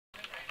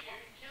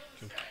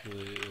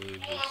completely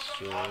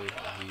destroyed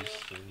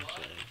Houston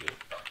jacket.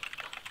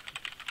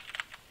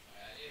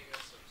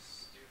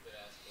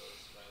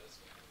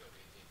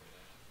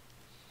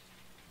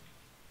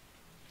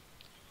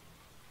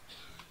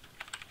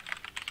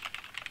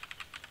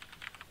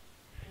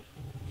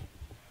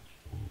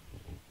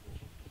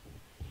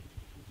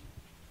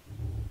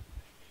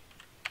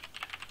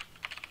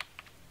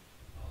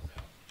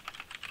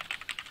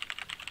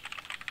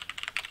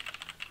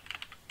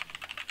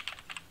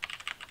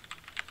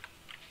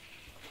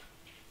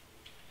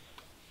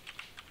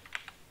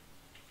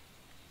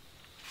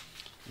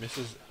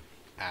 Mrs.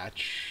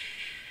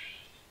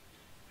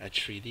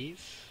 Atreides?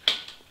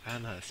 I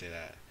don't know how to say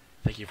that.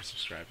 Thank you for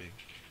subscribing.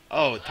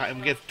 Oh,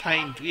 time gets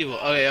Titan Evil.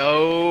 Okay,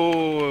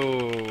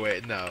 oh,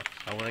 wait, no.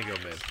 I want to go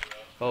mid.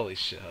 Holy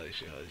shit, holy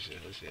shit, holy shit,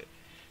 holy shit.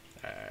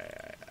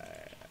 Alright,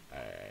 alright,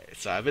 alright.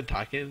 So I've been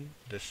talking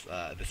this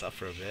up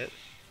for a bit.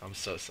 I'm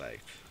so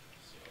psyched.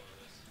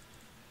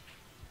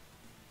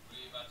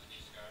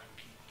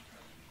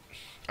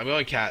 I'm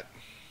going cat.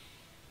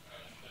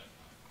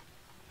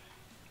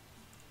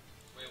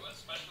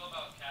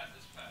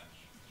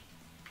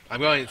 I'm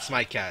going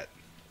Smite Cat.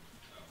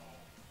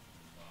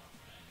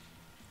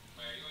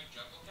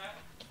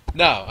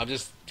 No, I'm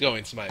just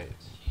going Smite.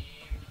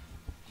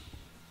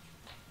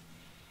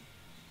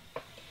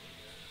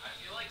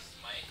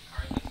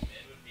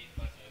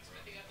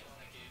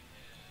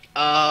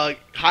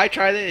 High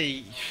tried it,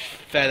 he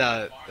fed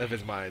out of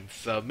his mind,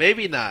 so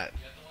maybe not.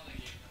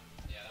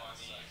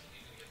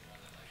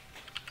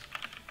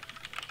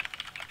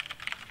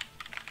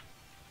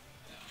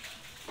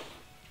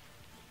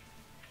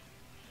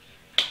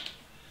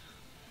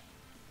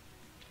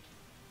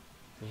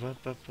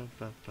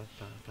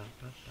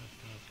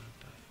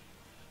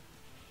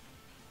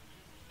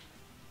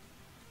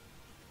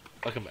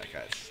 Welcome back,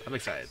 guys. I'm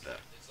excited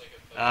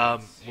though.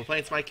 We're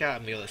playing Smite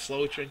Cat. I'm gonna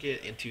slow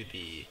trinket into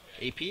the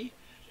AP,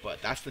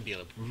 but that's gonna be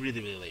a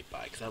really, really late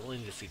buy because I only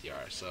need the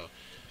CDR. So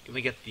I'm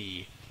gonna get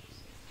the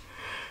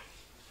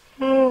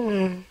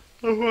I'm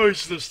probably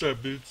just gonna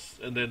start boots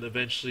and then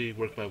eventually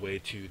work my way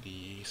to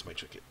the Smite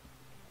trinket.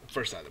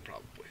 First item,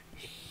 probably.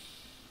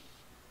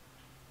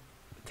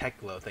 Tech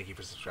Glow, thank you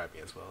for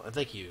subscribing as well, and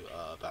thank you,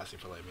 Basti,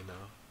 for letting me know.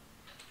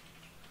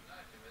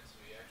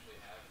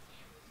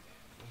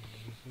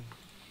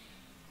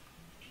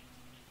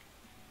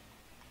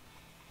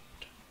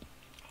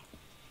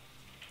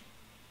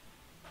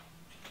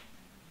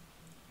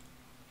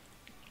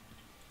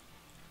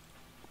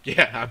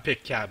 Yeah, I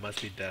picked Cat.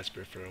 Must be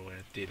desperate for a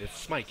win, dude.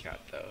 It's my Cat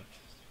though.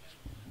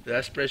 The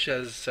desperation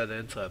hasn't set in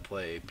until I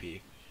play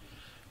AP.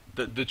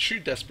 The true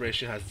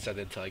desperation hasn't set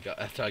in until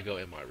I go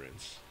in my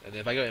runes. And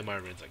if I go in my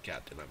runes on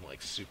Cat, then I'm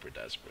like super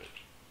desperate.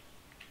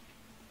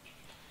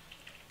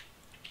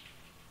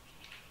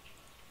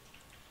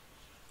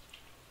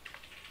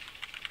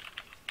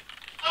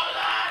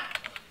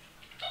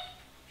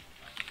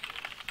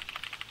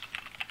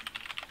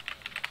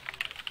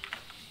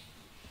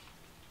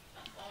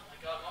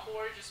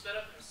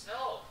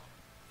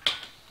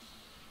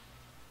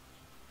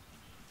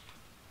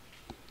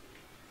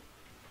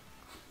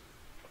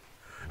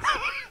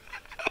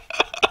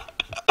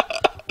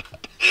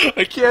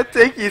 I can't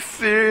take you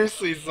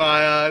seriously,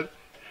 Zion.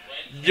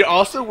 You're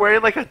also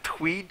wearing like a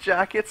tweed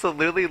jacket, so it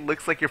literally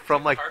looks like you're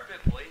from like.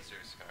 Carpet blazer,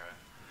 Scarra.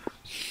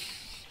 This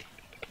is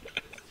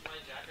my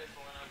jacket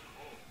going out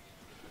cold.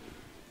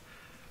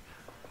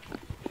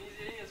 And he's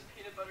eating his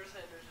peanut butter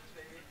sandwiches,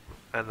 baby.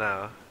 I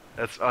know.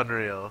 That's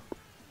unreal.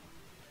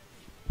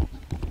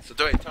 So,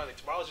 wait, Tony,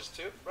 tomorrow's just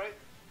 2, right?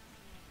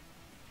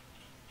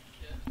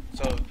 Yeah.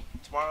 So,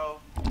 tomorrow's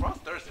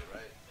Thursday,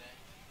 right?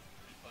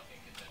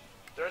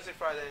 Thursday,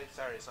 Friday,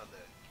 Saturday,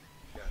 Sunday.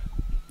 Yeah.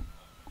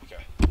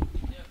 Okay.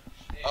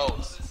 Yeah. Oh,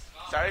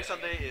 Saturday,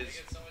 Sunday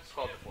is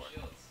 12 to 4.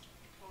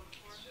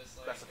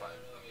 Specified.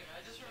 Okay,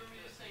 I just remember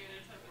you saying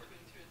anytime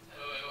between 2 and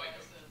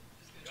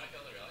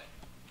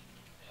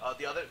 10.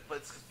 The other, but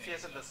it's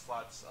TSM does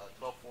slots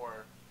 12,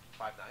 4,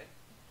 5, 9.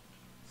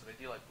 So they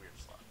do like weird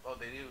slots. Oh,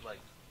 they do like,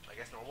 I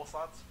guess normal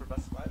slots for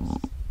best of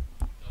 5s?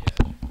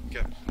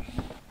 Yeah. Okay.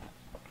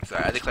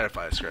 Sorry, I had to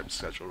clarify the script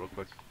schedule real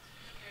quick.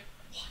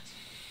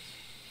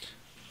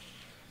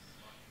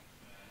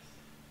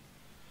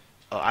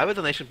 I have a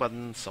donation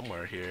button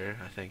somewhere here,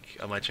 I think,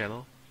 on my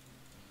channel.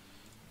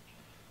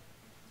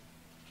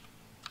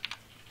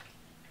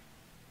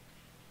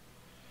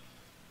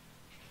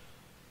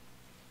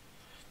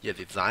 Yeah,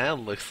 dude,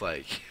 Zion looks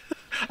like...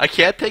 I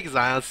can't take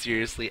Zion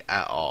seriously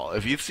at all.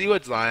 If you see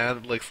what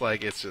Zion looks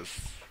like, it's just...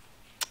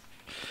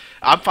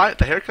 I'm fine.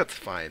 The haircut's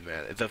fine,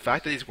 man. It's the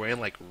fact that he's wearing,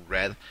 like,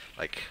 red,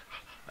 like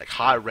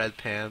hot red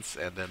pants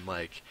and then,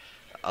 like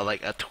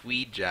a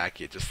tweed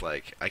jacket, just,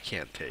 like, I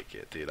can't take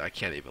it, dude. I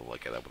can't even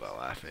look at it without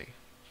laughing.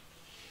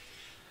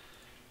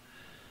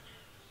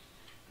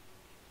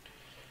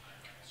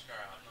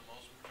 Scarra, I'm the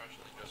most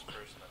professionally dressed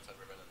person that's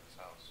ever been in this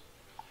house.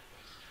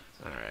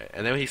 Alright,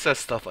 and then when he says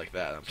stuff like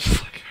that, I'm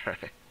just like,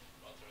 alright.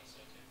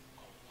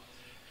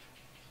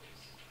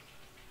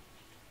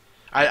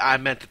 I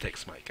meant to take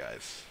Smite,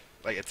 guys.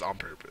 Like, it's on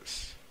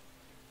purpose.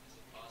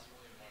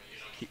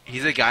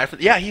 He's a guy from.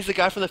 Yeah, he's the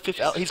guy from the fifth.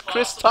 He's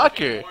Chris Impossible to be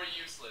Tucker. more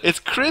useless It's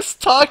Chris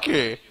Tucker.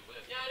 you live.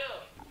 Yeah,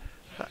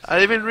 I know. I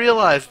didn't even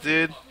realize,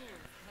 dude.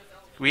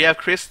 We have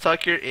Chris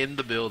Tucker in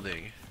the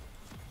building.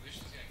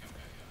 Lucian's gonna come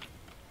back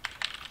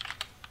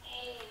up.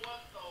 Oh,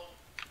 what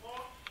the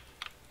fuck?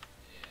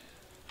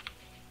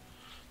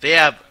 They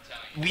have. I'm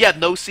telling We you. have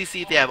no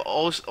CC. They have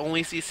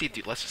only CC.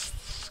 Dude,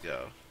 let's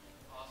go.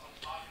 Awesome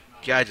talking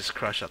about. Guy just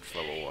crushed up this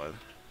level 1.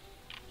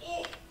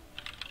 Oh!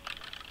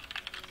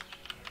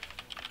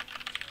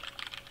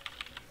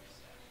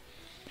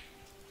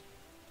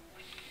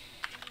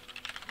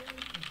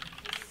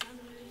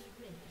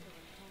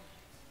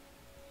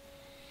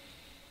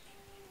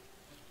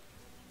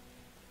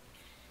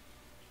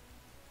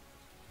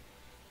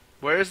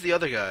 Where's the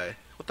other guy?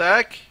 What the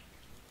heck?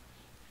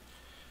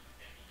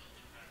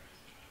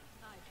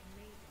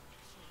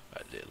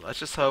 Alright, dude, let's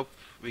just hope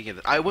we get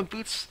it. I went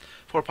boots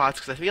for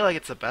pots because I feel like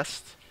it's the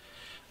best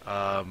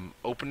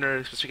opener,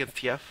 especially against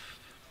TF.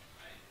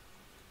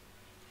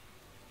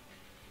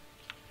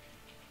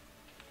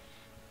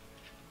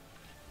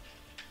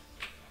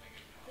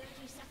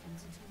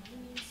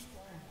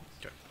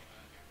 Okay.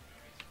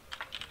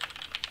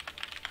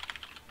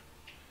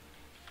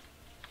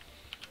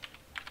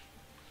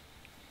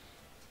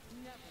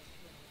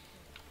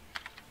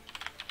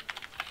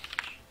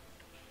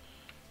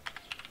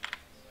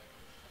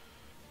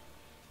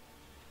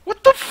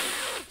 What the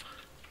f?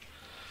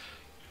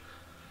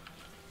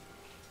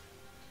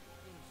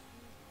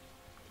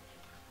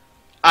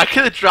 I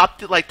could have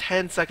dropped it like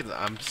 10 seconds.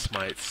 I'm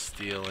smite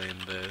stealing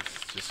this.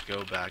 Just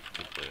go back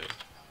to blue.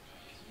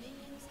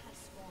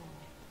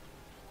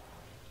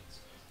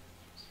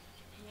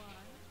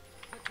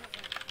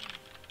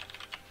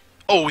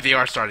 Oh, they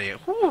are starting it.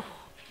 Whew.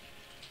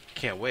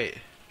 Can't wait.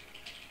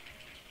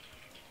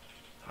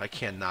 I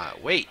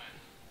cannot wait. I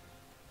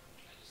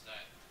just died.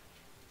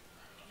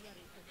 I couldn't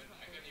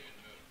even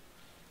move.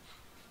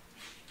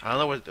 I don't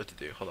know what to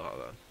do. Hold on,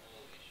 hold on. Holy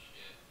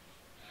shit.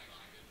 I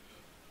actually couldn't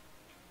move.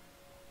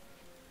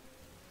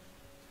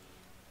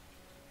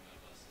 God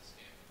bless this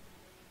game.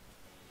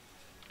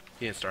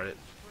 He didn't start it.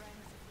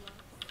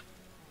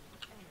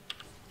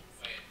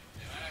 Wait,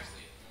 am I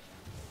actually...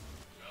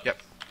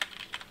 Yep.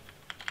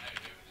 I don't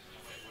know. There's no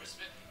way. Where's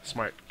Smith?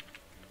 Smart.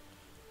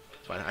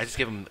 Fine. I just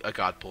give him a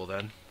god pull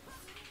then.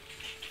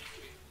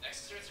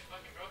 Nexus turrets are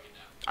fucking broken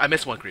now. I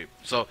miss one creep.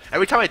 So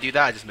every time I do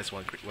that, I just miss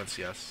one creep, one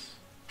CS.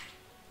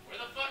 Where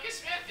the fuck is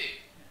Smithy?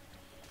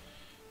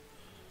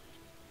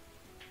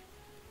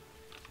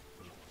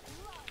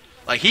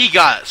 Like, he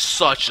got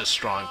such a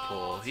strong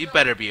pull. He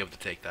better be able to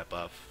take that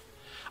buff.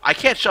 I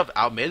can't shove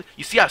out mid.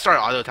 You see, I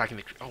started auto attacking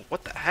the creep. Oh,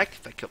 what the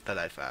heck? That killed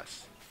that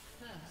fast.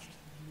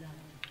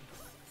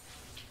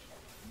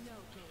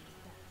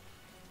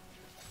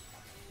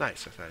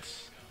 Nice, that's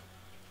nice.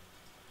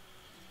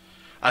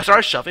 I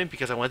started shoving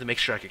because I wanted to make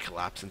sure I could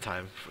collapse in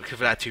time for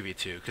that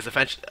 2v2. Because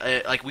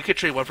eventually, like, we could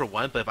trade 1 for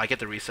 1, but if I get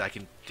the reset, I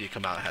can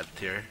come out ahead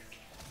tier.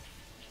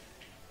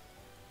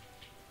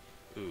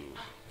 Ooh,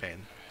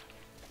 pain.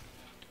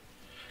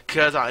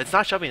 Because it's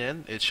not shoving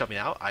in, it's shoving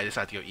out. I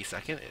decided to go E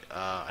second.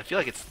 I feel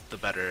like it's the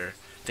better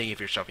thing if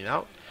you're shoving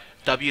out.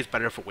 W is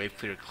better for wave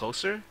clear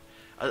closer.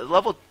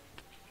 Level...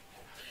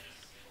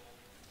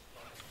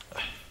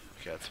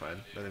 Okay, that's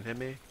fine. That didn't hit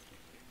me.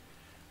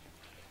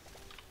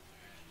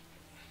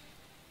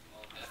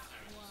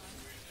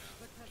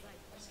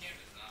 This game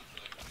does not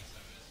feel like 27.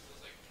 This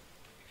feels like the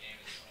game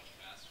is so much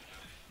faster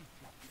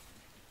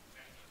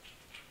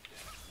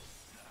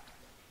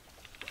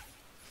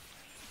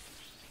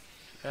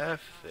now.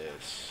 F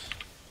this.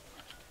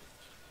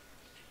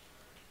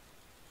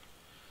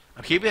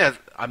 I'm keeping it.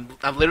 I'm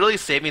literally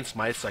saving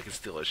smite so I can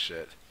steal his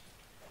shit.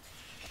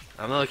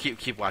 I'm gonna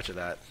keep watching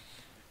that. The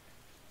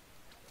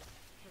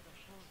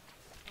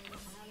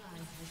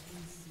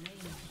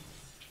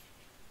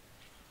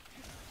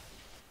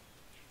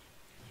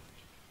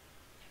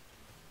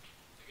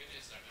good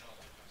news is our middle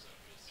one comes up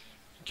pretty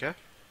soon. Okay.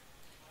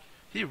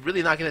 He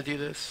really not gonna do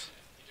this?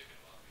 He took it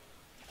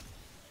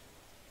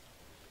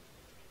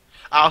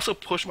well. I also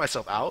push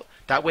myself out.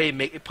 That way,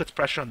 it puts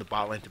pressure on the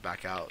bot lane to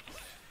back out.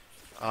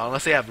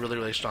 Unless they have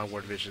really strong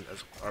ward vision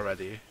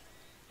already.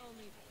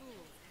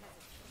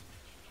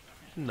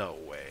 No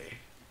way.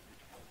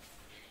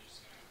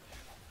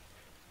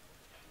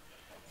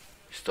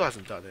 He still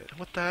hasn't done it.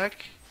 What the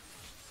heck?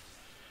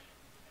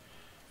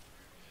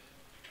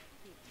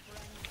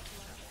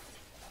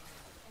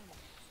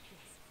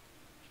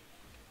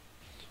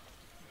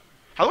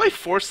 How do I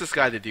force this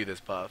guy to do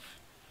this buff?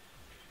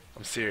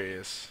 I'm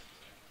serious.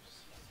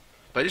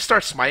 But I just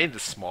start smiting the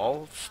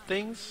small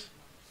things?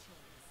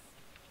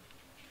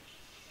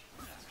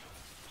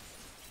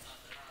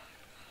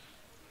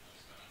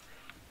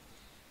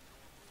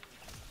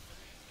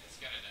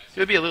 He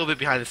would be a little bit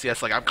behind the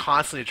CS. Like, I'm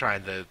constantly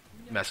trying to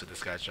mess with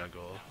this guy's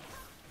jungle.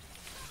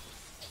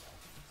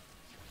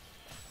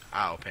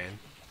 Ow, pain.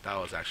 That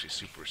was actually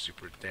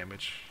super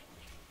damage.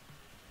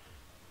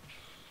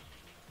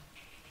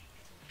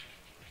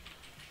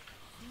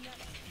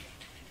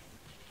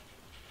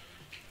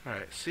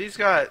 Alright, so he's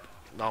got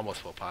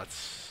almost full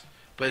pots.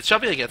 But it's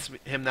shoving against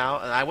him now,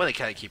 and I want to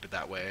kind of keep it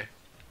that way.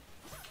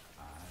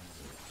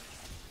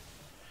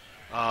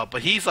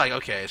 But he's like,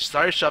 okay,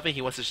 started shoving,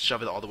 he wants to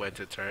shove it all the way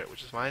into the turret,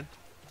 which is fine.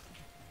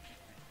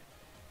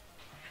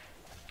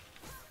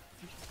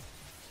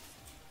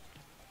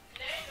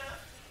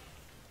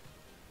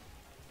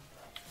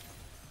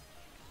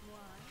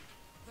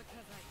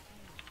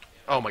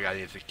 Oh my god, I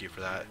need to thank you for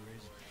that.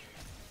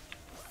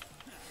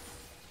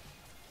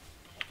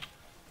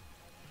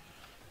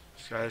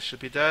 This guy should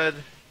be dead.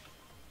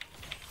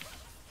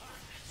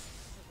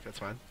 That's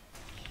fine.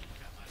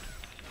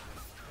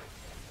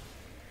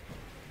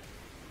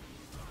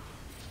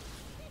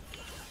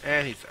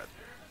 And he's dead.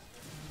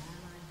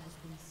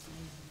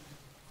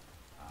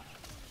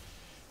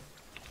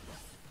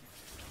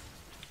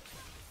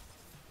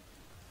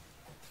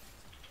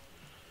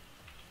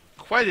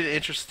 Quite an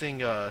interesting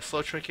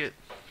slow trinket.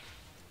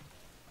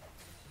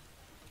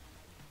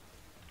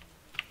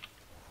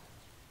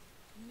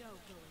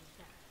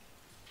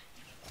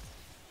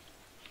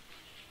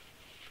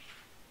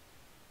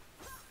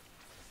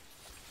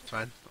 It's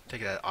fine. I'll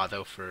take that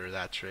auto for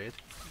that trade.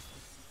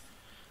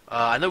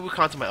 I know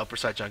Wukong's on my upper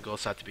side jungle,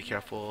 so I have to be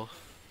careful.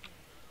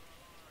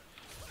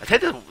 I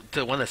tend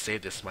to want to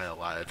save this smite a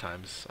lot of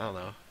times. I don't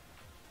know.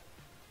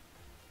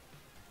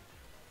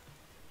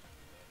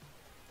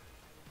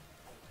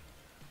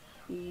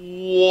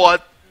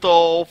 What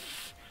the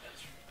f...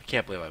 I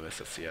can't believe I missed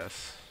a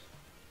CS.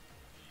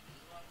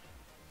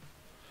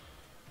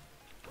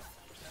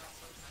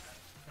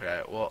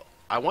 Okay, well,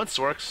 I want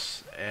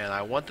Sorks, and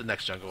I want the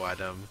next jungle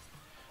item.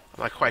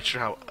 I'm not quite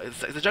sure how...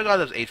 the jungle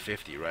item's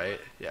 850, right?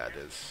 Yeah, it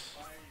is.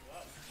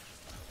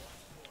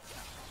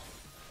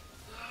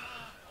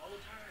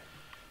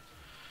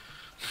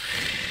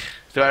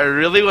 Do I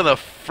really want the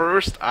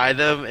first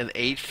item an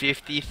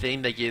 850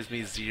 thing that gives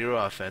me 0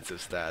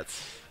 offensive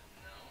stats?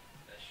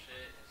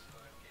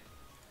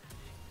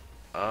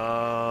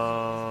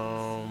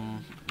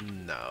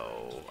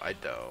 No, I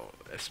don't.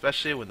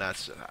 Especially when that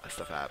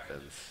stuff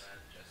happens.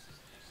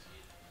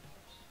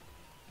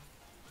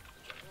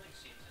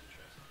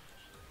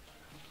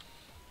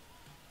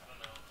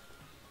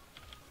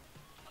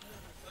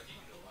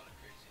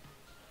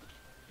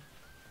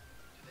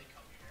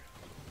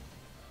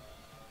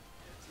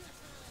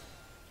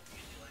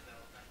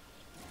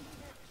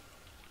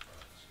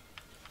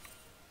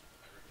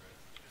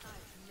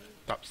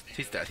 Oh,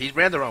 he's dead. He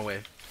ran the wrong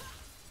way.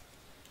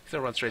 He's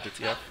gonna run straight to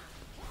TF. Zion,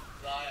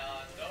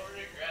 don't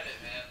regret it,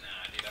 man.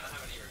 Nah, dude, I don't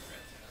have any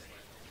regrets.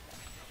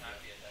 I'm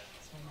happy at that.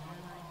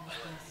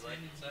 You like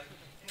it, Zach?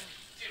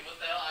 Dude,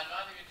 what the hell? I'm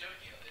not even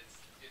joking.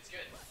 It's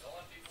good. Don't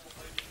let people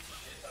play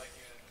shit talking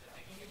you into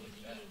thinking it was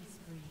bad.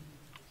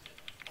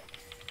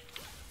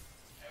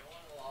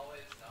 Everyone will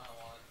always not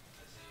want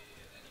to see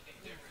anything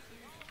different,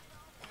 dude.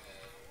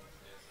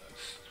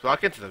 He's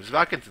back into them. He's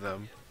back into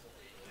them.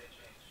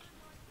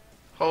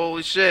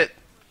 Holy shit.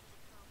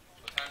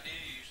 What time do you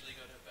usually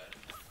go to bed?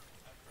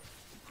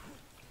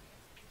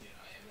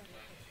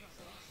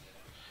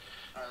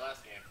 Alright,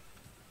 last game.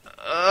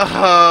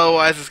 Oh,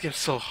 why is this game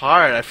so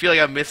hard? I feel like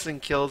I'm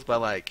missing kills by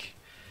like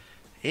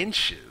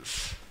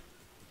inches.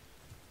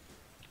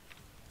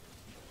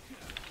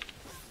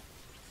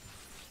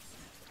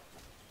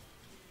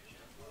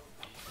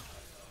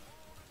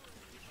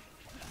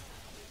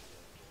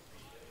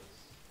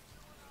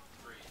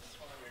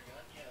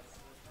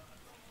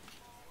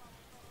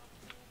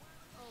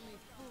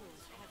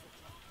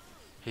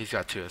 He's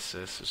got 2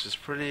 assists, which is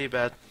pretty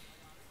bad.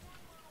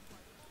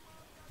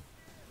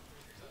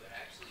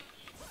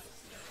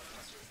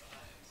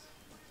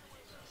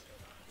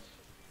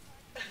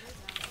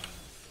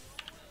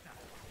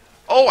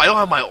 Oh, I don't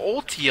have my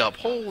ulti up.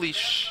 Holy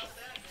sh...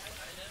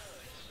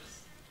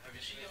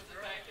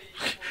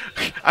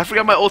 I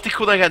forgot my ulti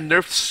cooldown got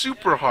nerfed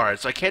super hard,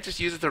 so I can't just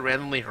use it to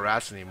randomly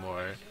harass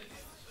anymore.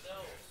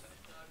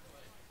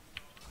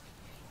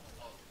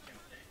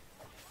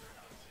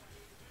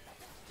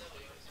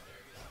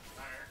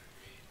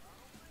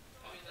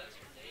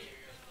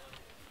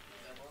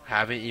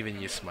 Haven't even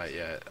used smite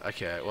yet.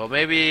 Okay, well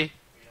maybe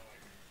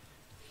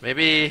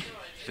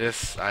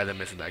this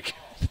item isn't that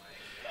good.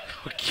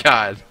 Oh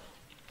god.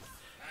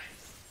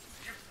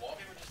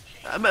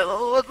 I mean,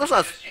 let's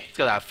not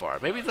go that far.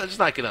 Maybe it's just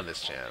not good on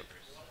this champ.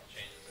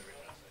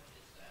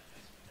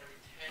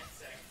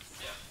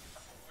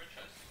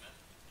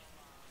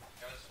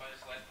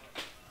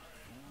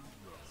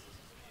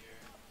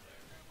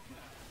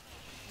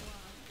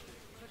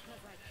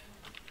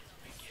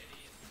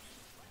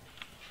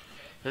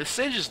 The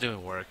Sage is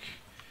doing work.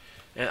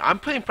 And I'm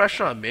putting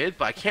pressure on mid,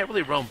 but I can't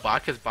really roam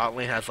bot because bot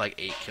lane has like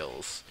 8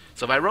 kills.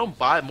 So if I roam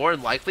bot, more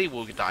than likely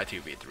we'll die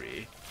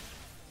 2v3.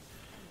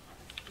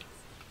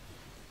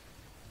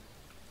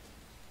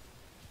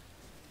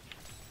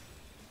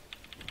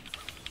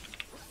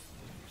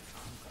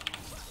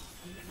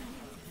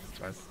 It's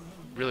fine.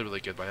 Really,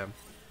 really good by him.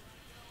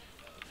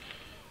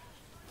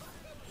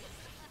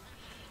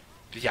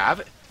 Did you have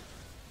it?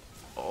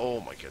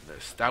 Oh my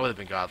goodness. That would have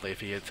been godly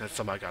if he had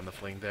somehow gotten the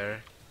fling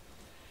there.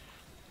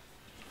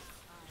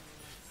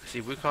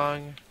 See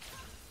Wukong.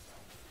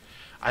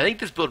 I think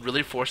this build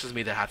really forces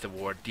me to have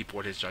to deep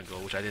ward his jungle,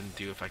 which I didn't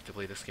do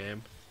effectively this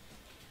game.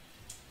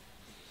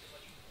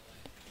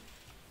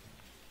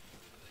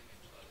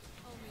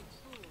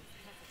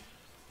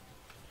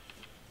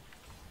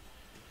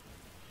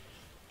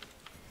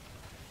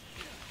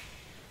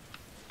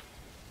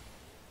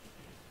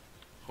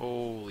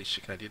 Holy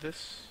shit, can I do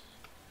this?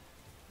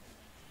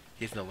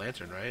 He's no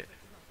lantern, right?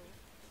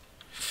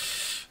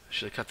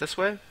 Should I cut this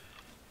way?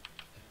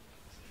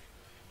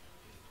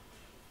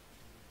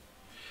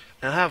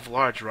 I don't have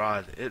large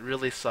rod. It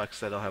really sucks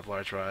that I don't have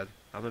large rod.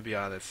 I'm gonna be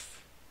honest.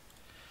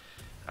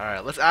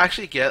 Alright, let's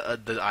actually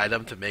get the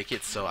item to make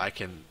it so I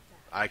can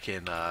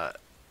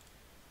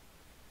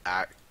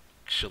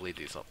actually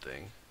do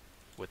something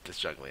with this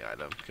juggling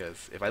item.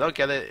 Because if I don't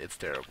get it, it's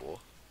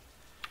terrible.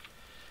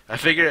 I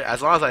figure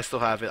as long as I still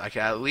have it, I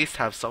can at least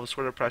have some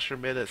sort of pressure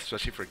mid,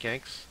 especially for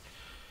ganks.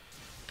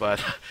 But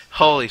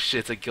holy shit,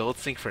 it's a guild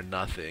sync for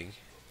nothing.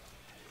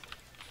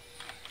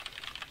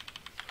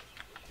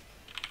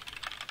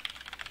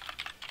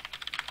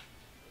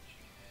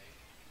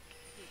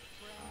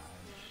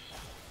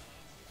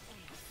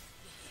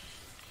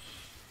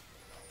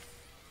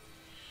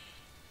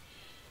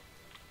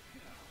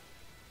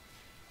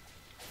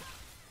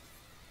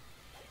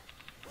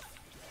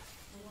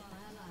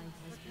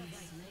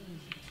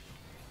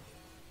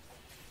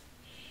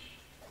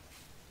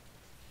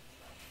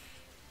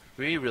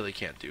 We really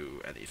can't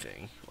do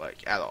anything,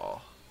 like, at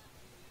all.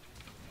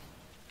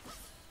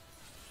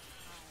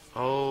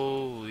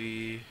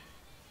 Holy...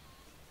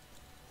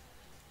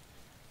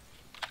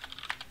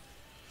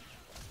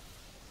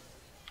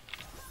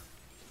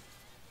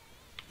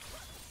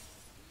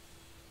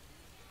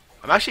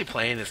 I'm actually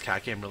playing this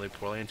cat game really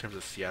poorly in terms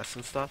of CS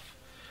and stuff.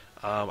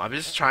 I'm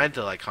just trying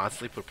to like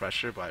constantly put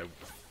pressure by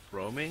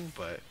roaming,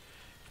 but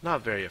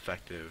not very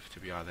effective, to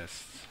be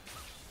honest.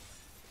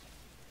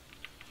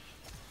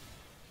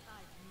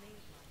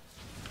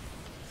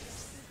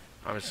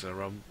 I'm just gonna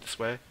roam this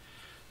way.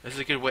 This is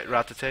a good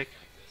route to take.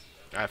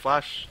 I have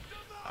flash.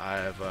 I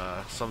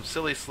have some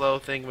silly slow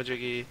thing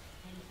majiggy.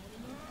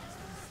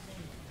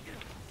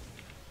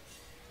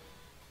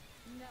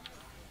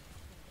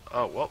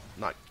 Oh well,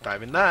 not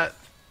diving that.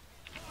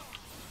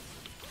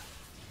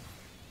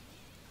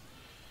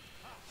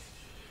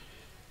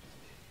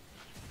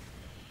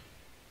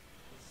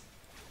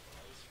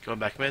 Going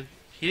back mid.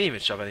 He didn't even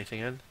shove anything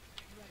in.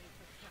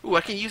 Ooh,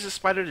 I can use the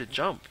spider to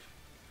jump.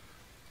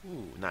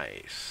 Ooh,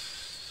 nice.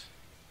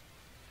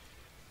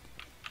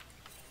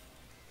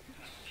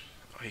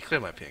 Oh, he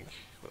cleared my ping.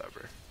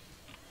 Whatever.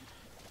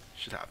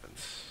 Shit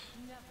happens.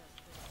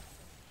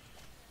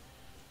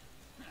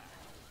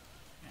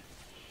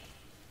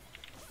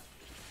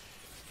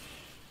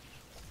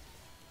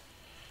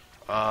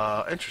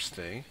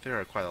 Interesting. There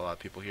are quite a lot of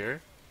people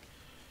here.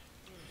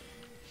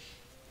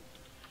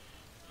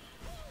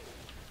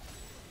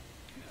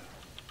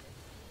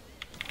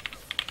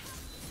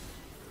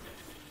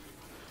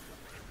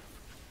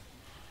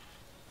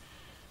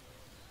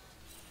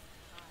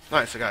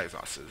 Nice, I got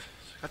exhausted.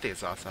 Got the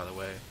exhaust out of the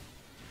way.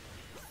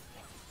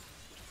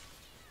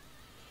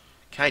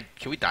 Can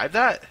we dive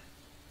that?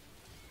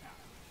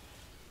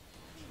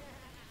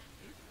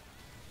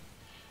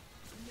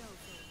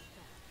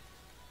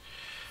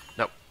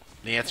 Nope.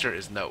 The answer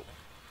is no.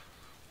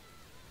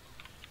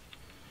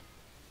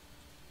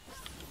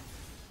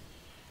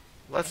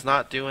 Let's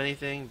not do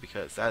anything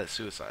because that is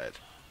suicide.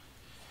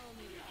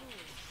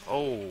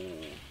 Oh.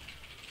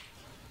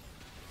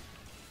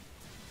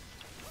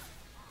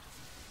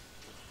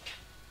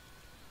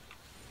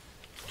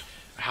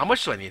 How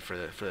much do I need for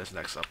this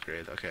next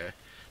upgrade? Okay.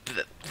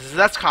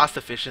 That's cost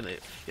efficient.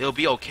 It'll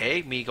be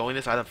okay, me going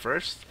this item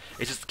first.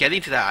 It's just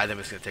getting to that item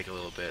is going to take a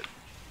little bit.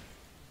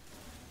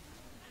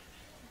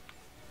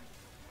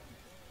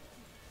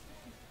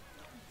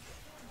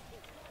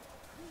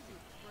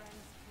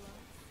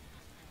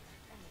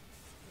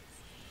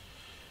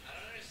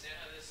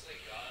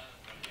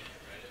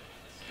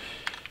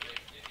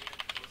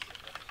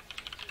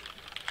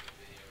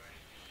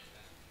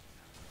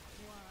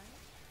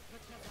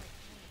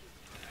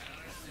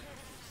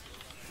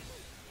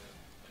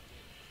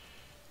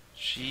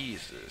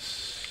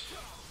 Jesus.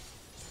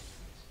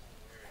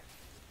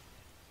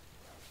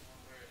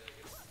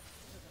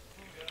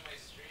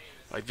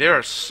 Like, there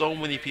are so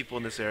many people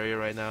in this area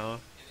right now.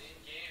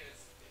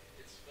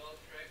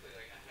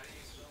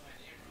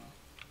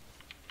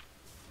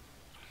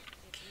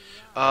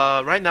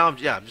 Right now, I'm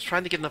just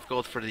trying to get enough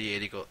gold for the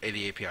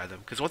 80 AP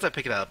item. Because once I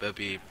pick it up, it'll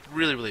be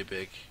really, really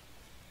big.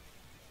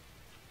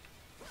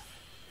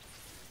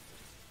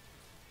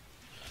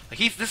 Like,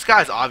 this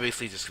guy's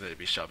obviously just going to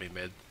be shoving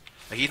mid.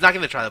 Like, he's not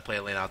going to try to play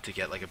a lane out to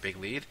get, like, a big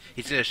lead.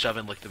 He's going to shove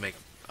and look to make,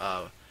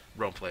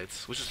 roam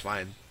plates, which is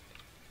fine.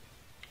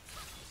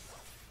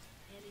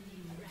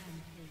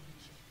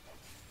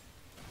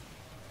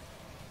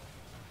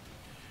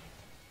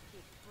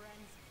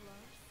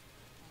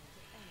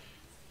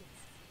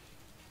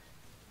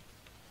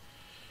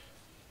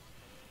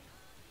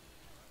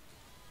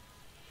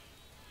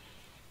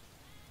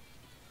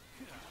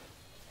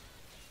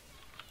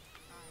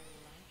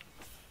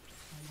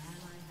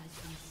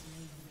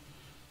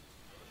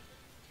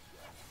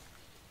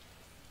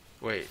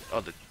 Wait, oh,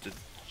 the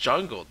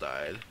jungle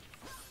died.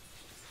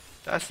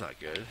 That's not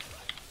good.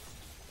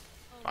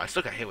 Oh, I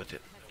still got hit with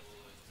it.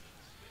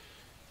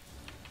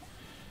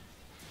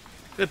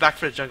 Good back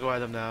for the jungle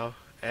item now,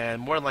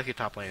 and more than likely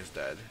top lane is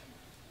dead.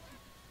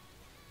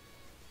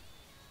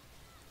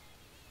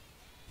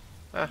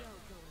 Ah,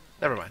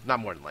 never mind. Not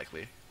more than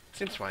likely.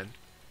 Seems fine.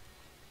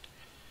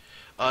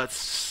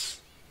 It's.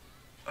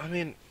 I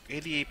mean,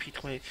 80 AP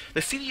 20. The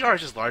CDR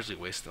is just largely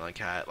wasted on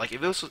Cat. Like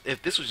if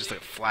this was just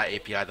like a flat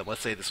API, then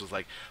let's say this was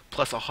like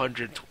plus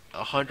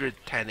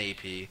 110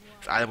 AP,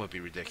 this item would be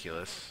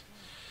ridiculous.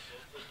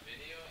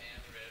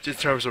 Just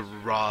in terms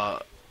of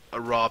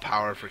raw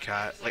power for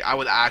Cat. Like I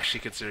would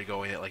actually consider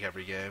going it like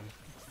every game.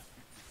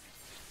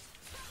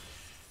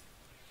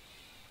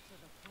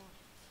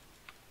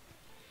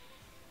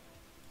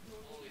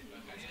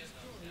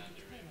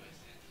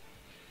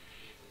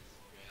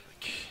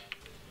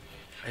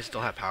 I just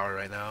don't have power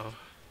right now.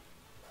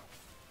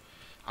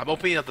 I'm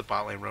opening up the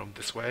bot lane roam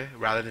this way,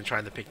 rather than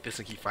trying to pick this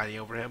and keep fighting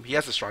over him. He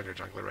has a stronger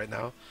jungler right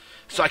now,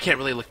 so I can't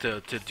really look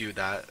to do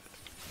that.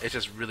 It's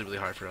just really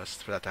hard for us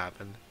for that to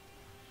happen.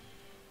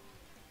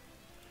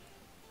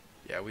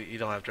 Yeah, you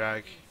don't have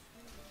drag.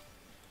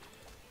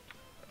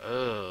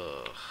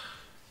 Ugh.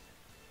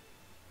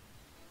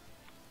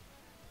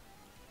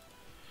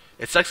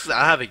 It sucks because I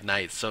don't have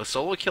ignite, so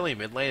solo killing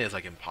mid lane is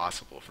like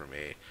impossible for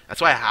me.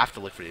 That's why I have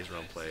to look for these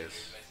roam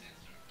plays.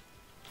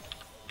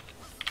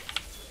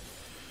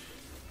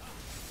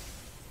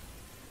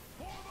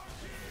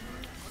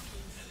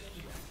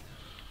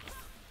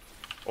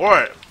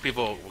 Or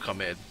people will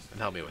come in and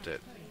help me with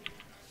it.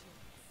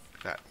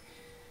 That.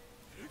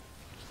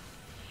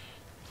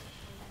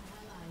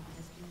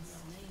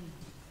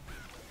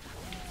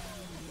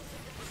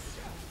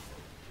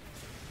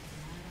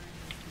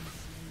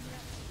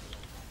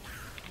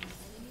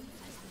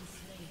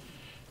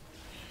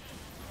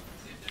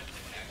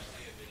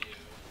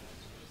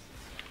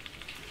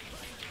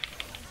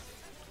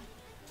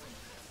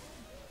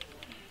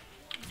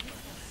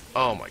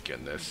 Oh my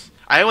goodness.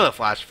 I didn't want to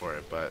flash for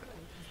it, but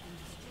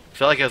I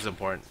feel like it was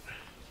important.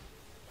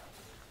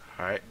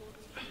 Alright.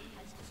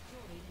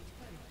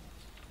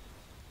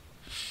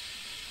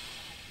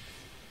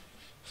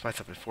 Smite's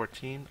up at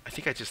 14. I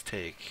think I just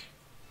take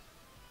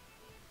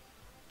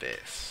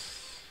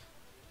this.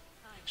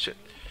 Shit.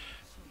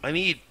 I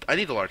need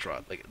the large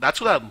rod. Like that's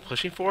what I'm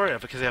pushing for.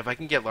 Because if I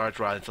can get large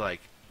rod into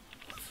like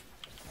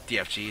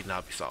DFG, then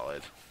I'll be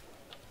solid.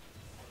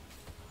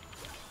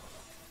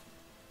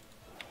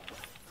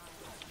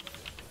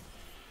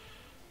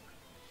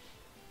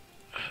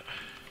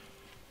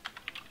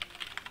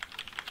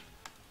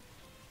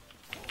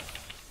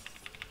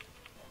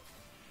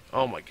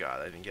 Oh my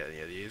god, I didn't get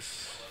any of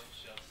these.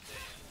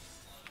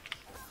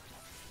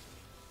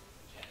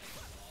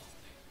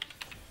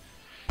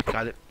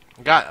 Got it.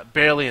 Got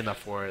barely enough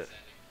for it.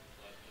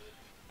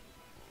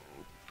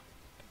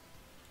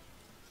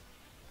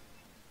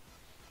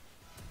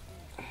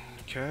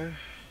 Okay.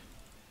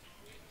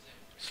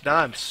 So now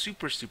I'm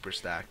super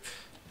stacked.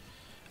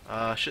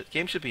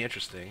 Game should be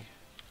interesting.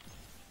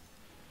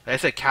 Like I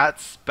said,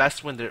 cats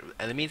best when their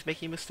enemies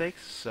making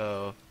mistakes,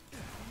 so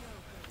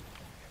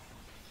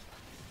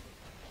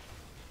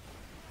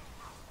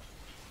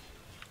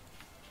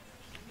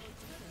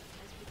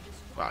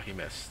wow, he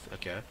missed.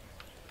 Okay.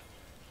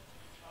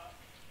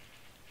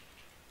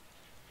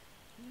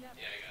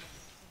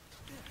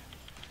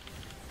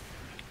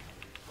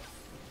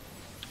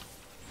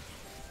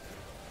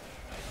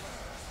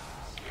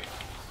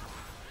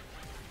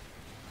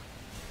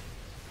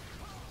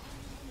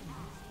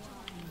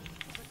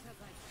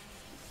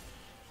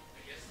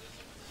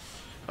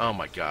 Oh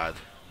my god.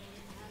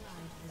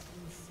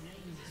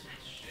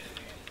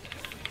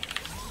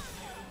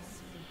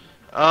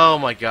 Oh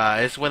my god,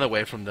 I just went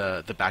away from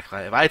the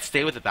backline. If I had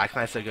stayed with the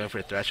backline instead of going for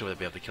a thresh, I would have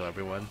been able to kill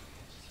everyone.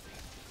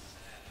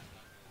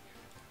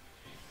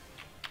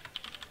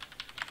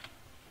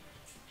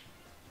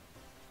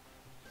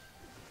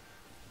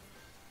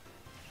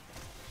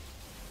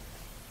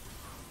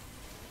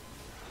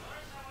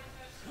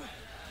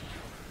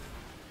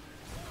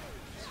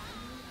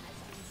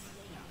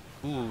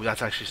 Ooh,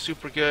 that's actually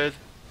super good.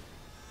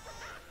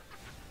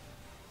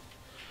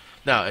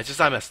 No, it's just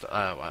I messed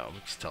up.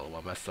 I'm just telling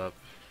what I messed up.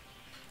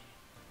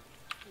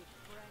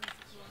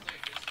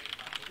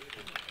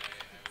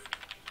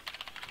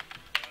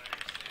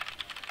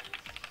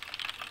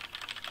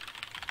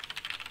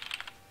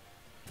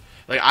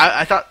 Like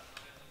I thought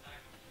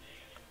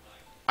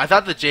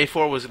the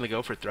J4 was gonna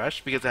go for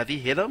Thresh because had he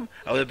hit him,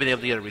 I would have been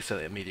able to get a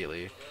reset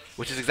immediately,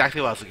 which is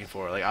exactly what I was looking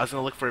for. Like I was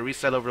gonna look for a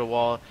reset over the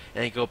wall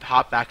and then go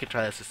hop back and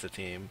try to assist the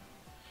team.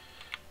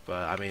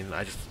 But I mean,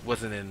 I just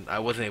wasn't in. I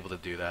wasn't able to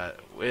do that.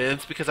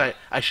 It's because I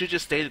should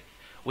just stayed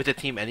with the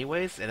team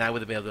anyways, and I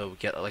would have been able to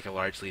get like a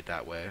large lead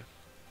that way.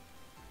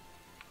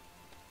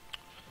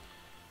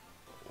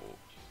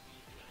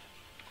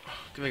 I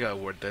think I gotta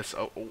award this.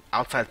 Oh,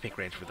 outside pink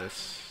range for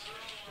this.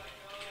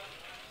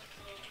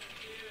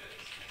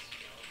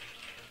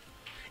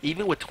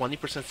 Even with 20%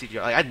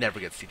 CDR, like, I'd never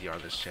get CDR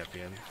on this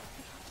champion.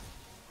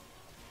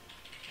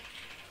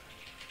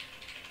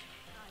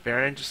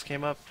 Baron just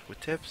came up with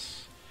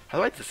tips. How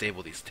do I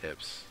disable these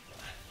tips?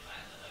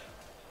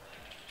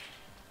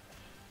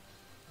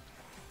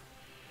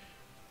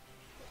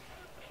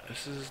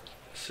 This is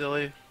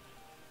silly.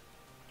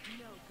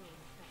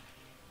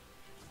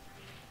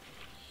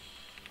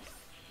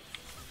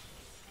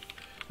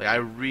 Like, I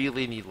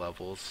really need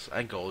levels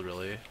and gold,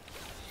 really.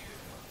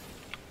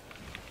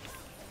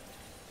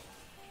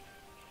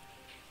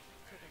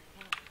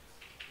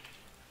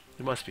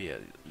 There must be a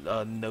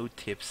no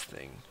tips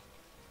thing.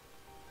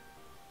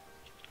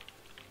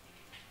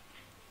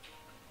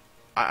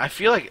 I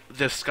feel like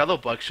the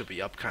Scuttlebug should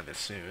be up kind of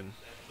soon.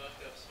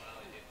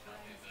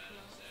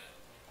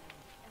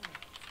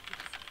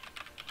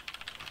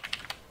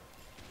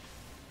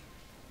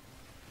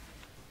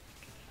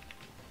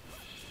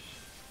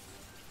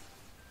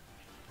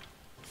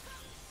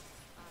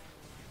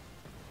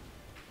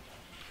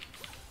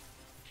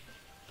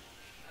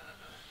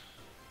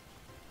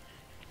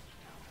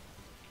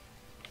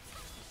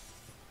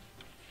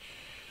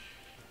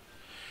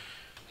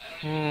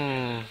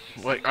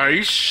 Like, are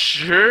you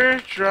sure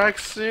drag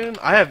soon?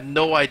 I have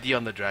no idea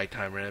on the drag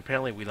timer, and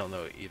apparently we don't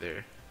know it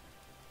either.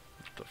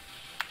 What the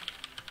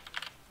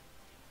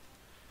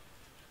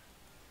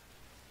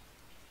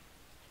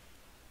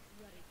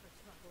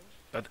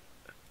but,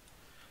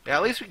 yeah,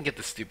 at least we can get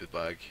the stupid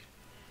bug.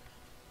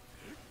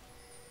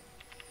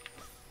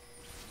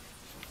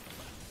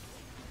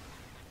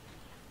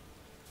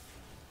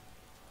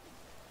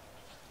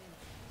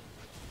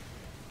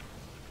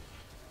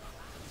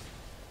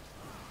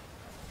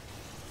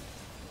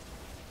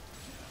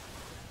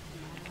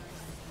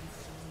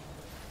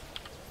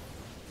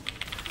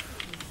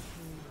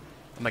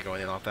 I'm not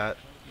going in off that.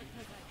 I'm an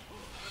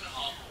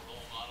awful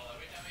role model.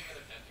 Every time I get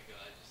a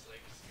pentagon, I just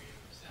like scream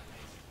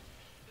something.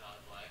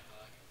 God,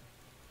 Blackhawk.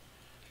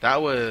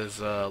 That was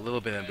a little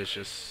bit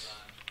ambitious.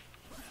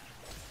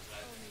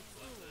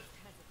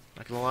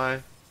 Not gonna lie. Or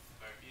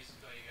if you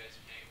call you guys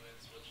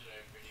penguins, what should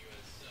I refer to you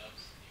as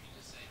subs? You can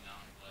just say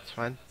non-flesh. It's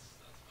fine.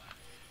 That's fine.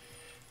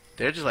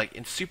 They're just like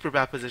in super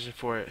bad position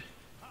for it.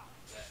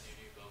 That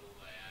new bubble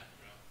by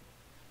Afro.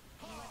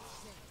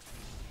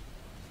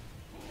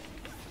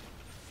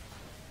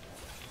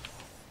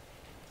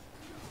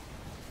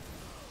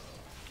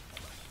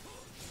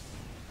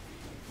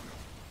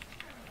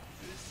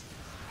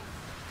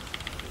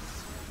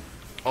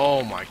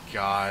 Oh my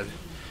god.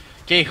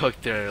 Getting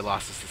hooked there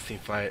lost us this team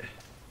fight.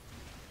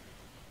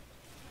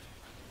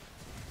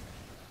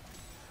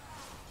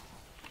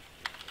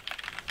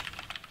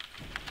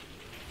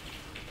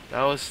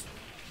 That was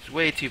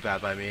way too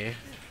bad by me.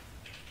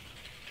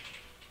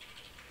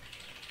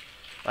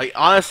 Like,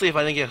 honestly, if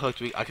I didn't get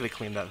hooked, I could have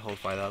cleaned that whole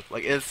fight up.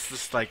 Like, it's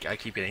just like I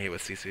keep getting hit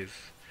with CCs.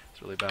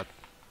 It's really bad.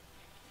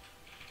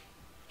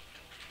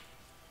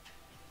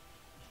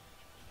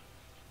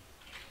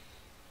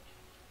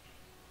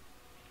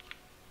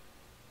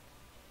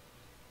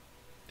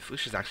 This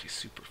Lucian's actually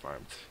super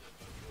farmed.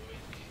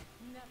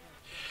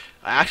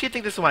 I actually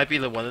think this might be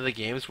one of the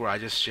games where I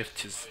just shift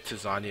to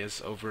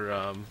Zanya's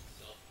over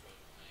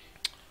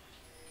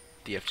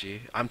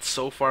DFG. I'm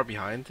so far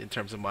behind in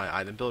terms of my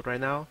item build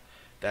right now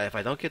that if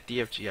I don't get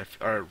DFG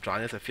or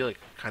Zanya's, I feel like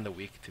kind of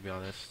weak, to be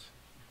honest.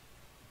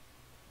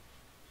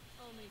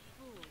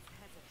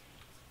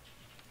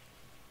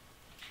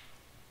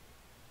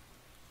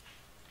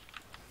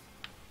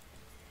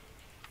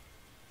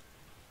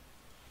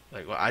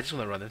 Like, well, I just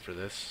want to run in for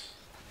this.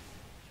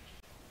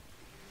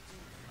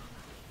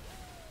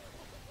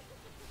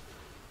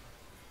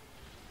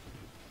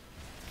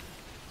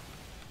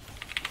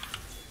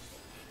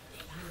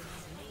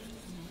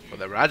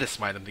 Whatever, I just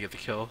smite him to get the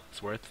kill.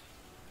 It's worth.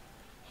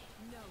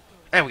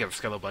 And we got the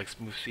Scuttlebug's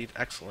move speed.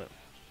 Excellent.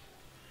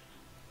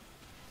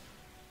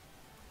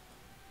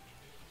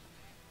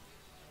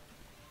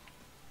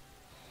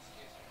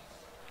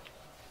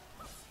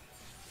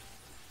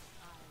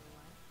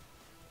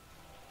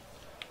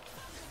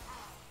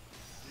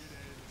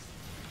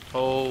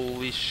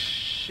 Holy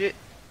shit.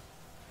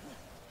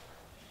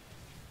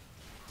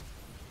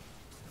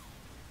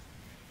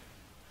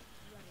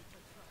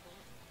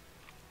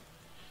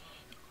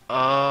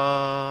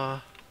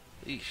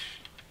 Eesh.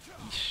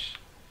 Eesh.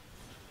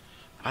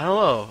 I don't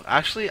know.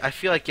 Actually, I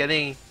feel like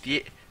getting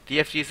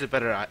DFG is a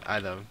better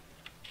item,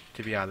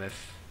 to be honest.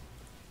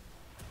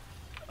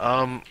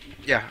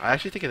 Yeah, I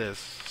actually think it is,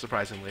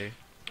 surprisingly.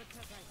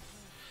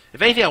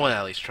 If anything, I want to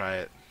at least try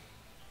it.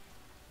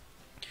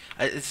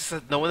 It's just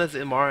that no one has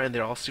MR and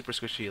they're all super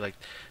squishy. Like,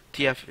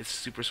 TF is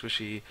super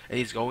squishy, and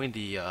he's going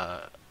the,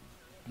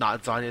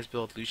 not Zanya's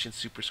build, Lucian's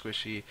super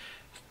squishy.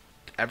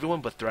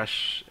 Everyone but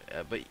Thresh,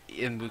 but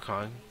in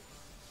Wukong.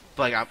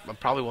 But, like, I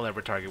probably won't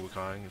ever target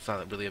Wukong. It's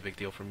not really a big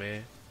deal for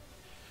me.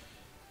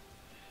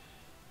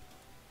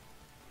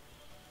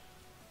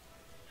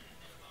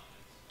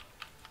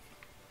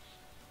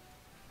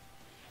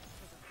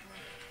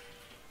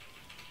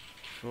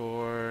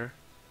 For...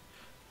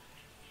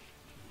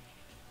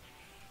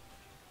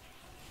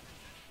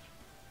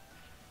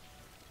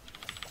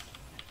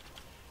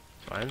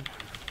 Fine.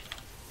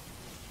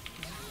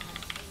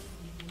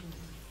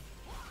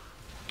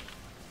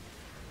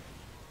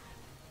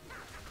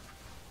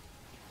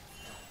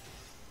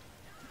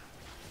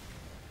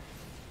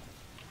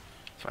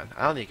 It's fine.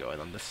 I don't need to go in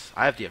on this.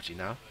 I have DFG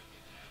now.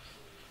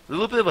 A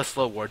little bit of a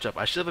slow ward jump.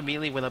 I should have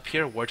immediately went up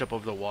here, ward jump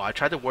over the wall. I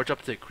tried to ward jump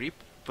to the creep,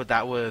 but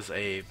that was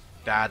a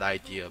bad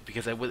idea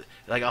because I would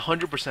like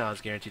 100% I was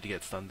guaranteed to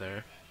get stunned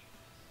there.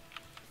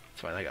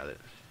 It's fine. I got it.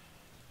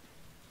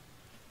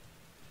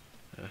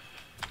 Yeah.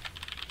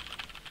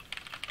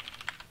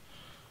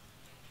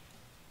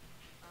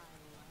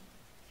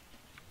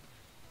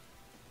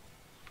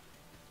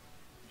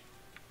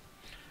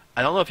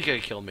 I don't know if he could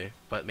have killed me,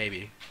 but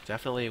maybe.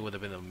 Definitely would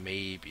have been a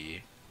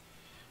maybe.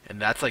 And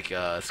that's like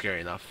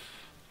scary enough.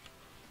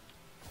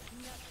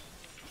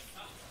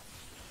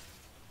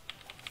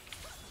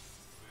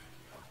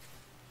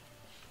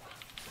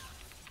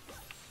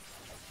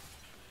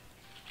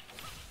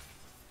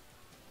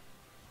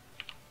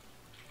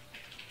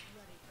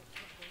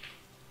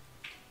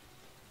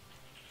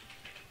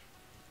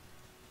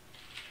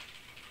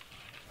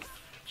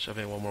 Shove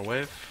in one more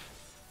wave.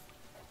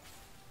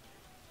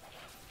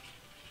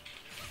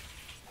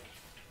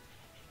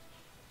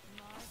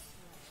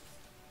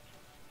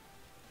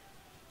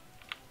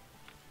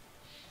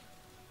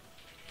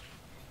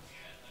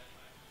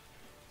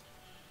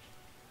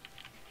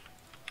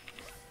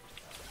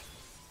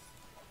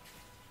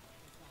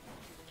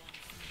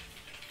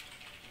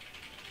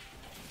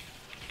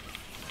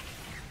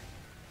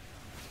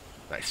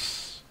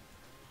 Nice.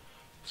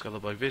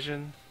 Scuttlebug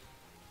vision.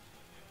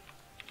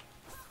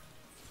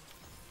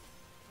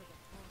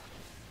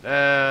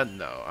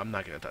 No, I'm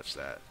not gonna touch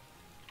that.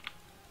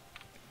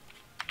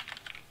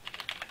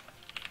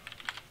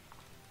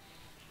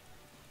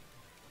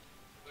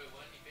 Wait,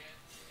 what? You banned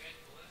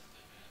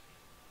Ballista, man.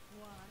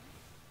 Why?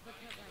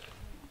 Because I can.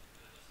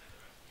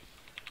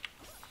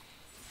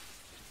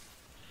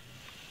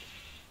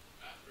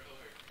 Afro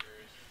or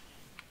curse?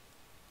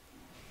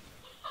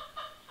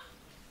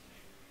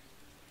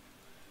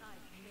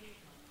 I've made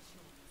my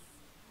choice.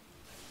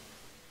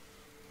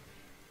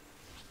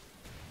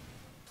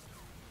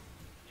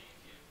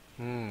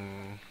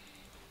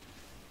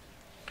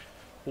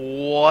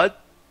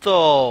 What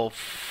the f...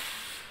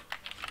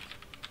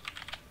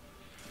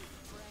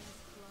 Friends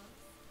close.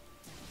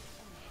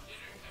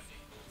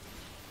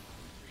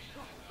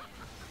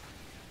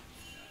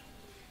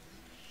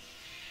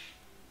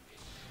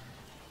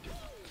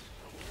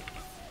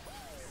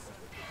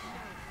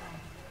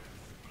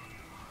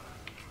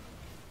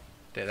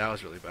 Damn, that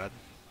was really bad.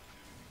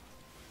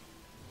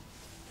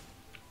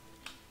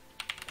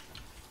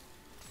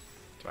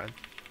 It's fine.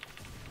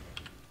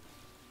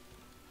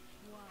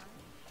 Why?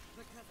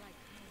 Because I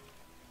can.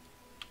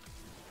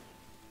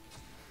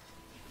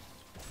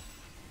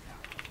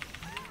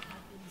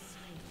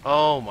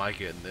 Oh my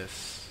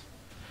goodness.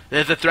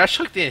 If the thresh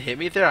hook didn't hit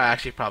me there, I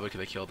actually probably could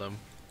have killed him.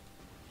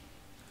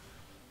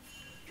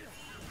 You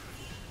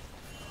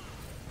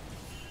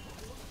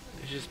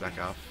should just back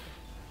off.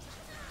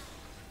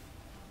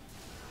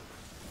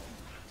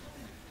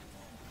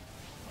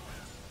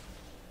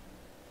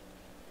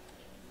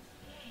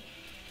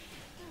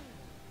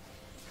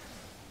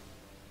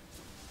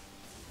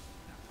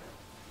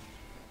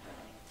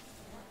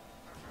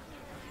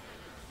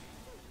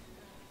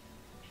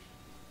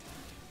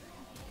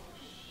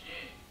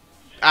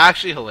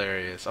 Actually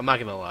hilarious. I'm not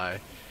gonna lie.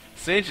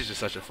 Sage is just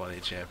such a funny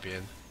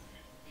champion.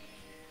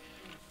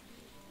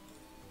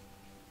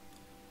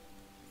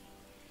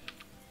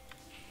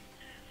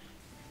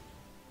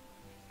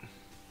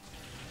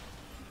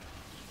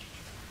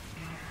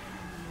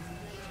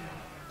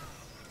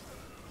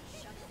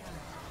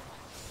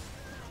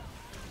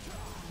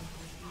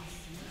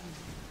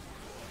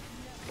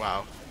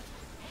 Wow.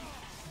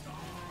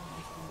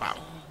 Wow.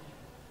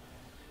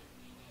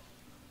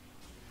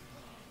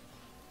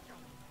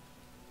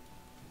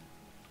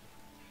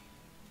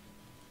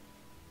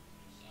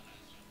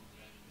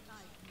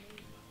 I've made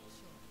my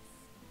choice.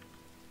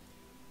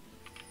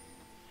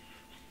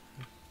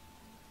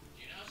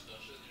 Do you know how spell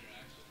shield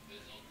interacts with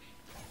Fizz ulti?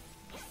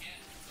 You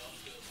can't spell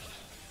shield when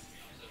it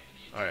comes up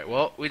in the Alright,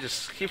 well, we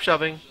just keep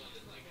shoving. shield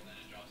and like and then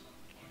it drops on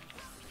the point.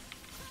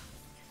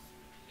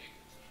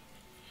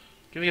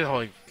 Give me a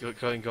hold.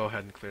 Go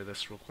ahead and clear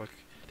this real quick.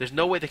 There's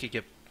no way they could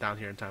get down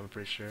here in time, I'm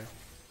pretty sure.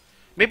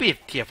 Maybe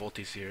if TF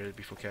ulti's here, it'd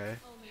be okay.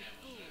 Only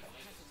fools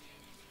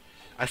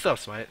hesitate. I still have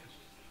smite.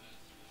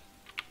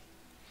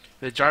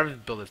 The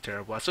Jarvan build is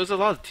terrible. So there's a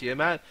lot of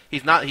Tiamat.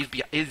 He's not.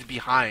 He's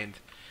behind,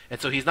 and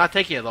so he's not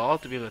tanking at all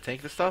to be able to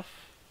tank this stuff.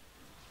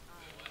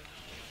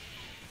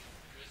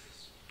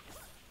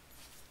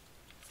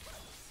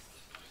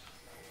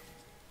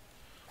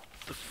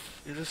 What the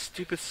f is this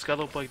stupid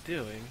scuttlebug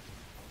doing?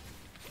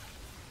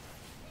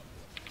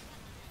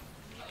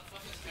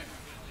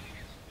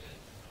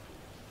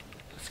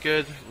 That's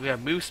good. We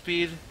have move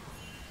speed.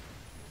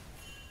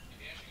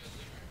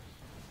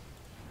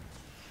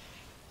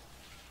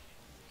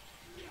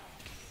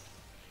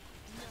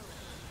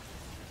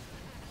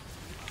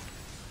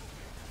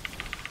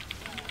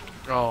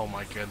 Oh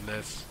my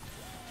goodness.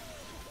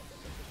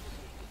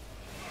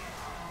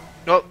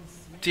 Oh,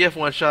 TF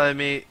one shot at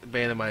me,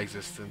 banned my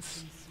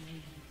existence.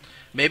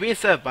 Maybe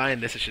instead of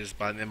buying this, I should just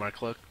buy an MR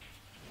cloak.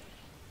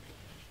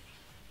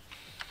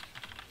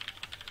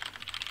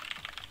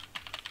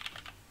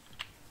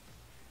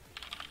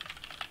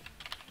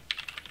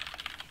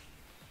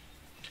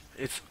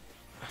 It's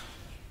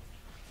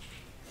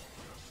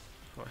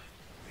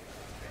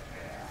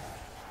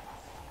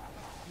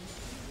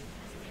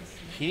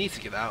he needs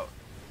to get out.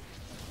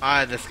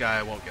 This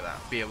guy won't get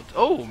out. Be able to.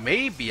 Oh,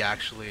 maybe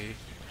actually.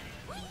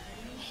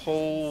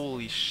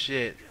 Holy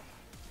shit.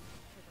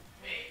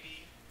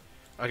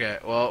 Okay,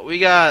 well, we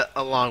got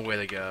a long way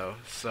to go.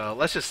 So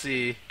let's just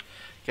see.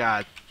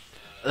 God,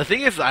 the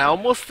thing is, I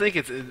almost think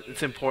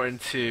it's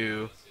important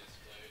to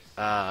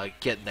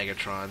get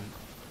Negatron,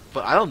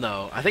 but I don't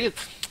know. I think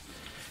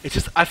it's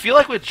just I feel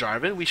like with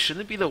Jarvan, we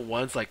shouldn't be the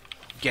ones like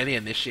getting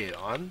initiated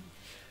on.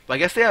 But I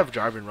guess they have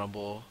Jarvan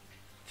Rumble,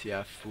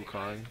 TF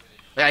Wukong.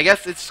 Like, I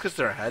guess it's because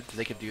they're ahead.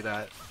 They can do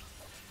that.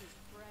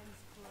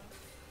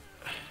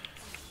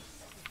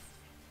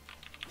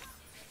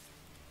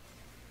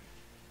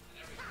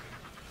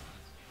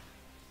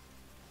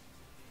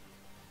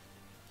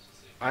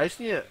 I just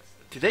need to.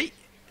 Did they?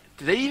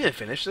 Did they even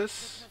finish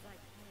this?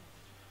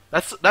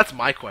 That's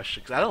my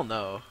question because I don't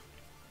know.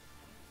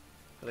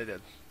 But they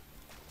did.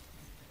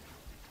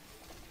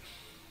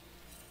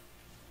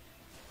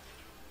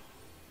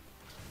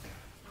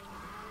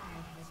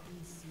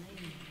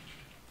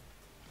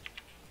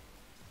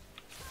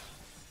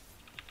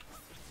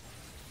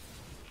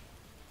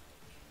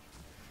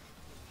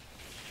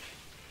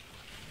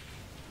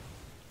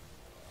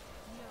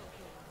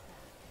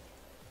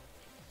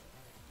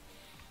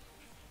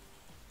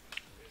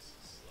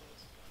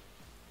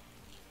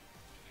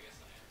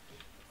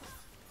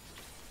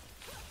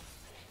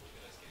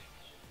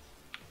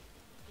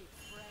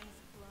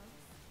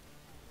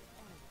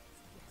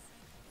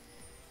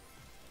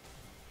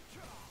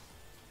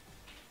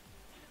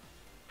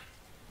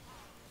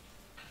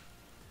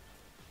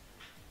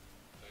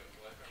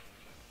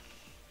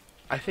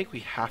 I think we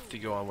have to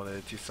go on one of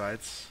the two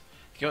sides.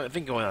 I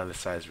think going on this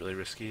side is really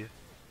risky.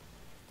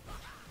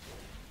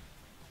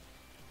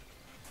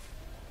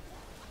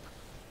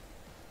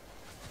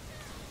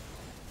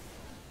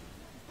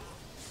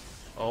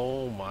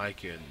 Oh my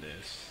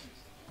goodness.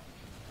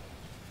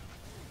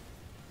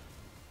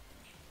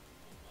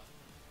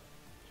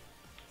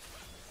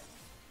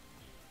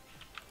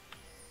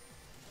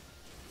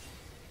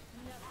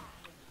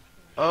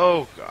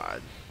 Oh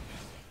god.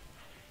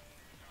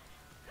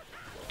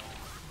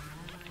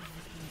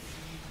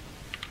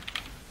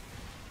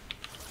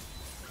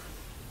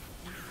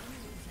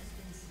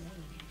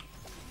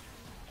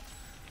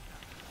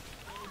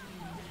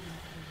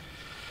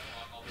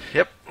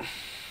 Yep.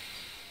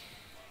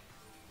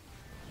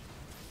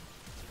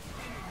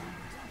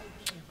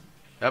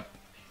 Yep.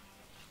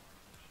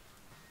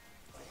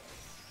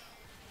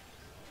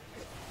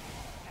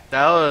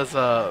 That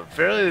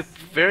was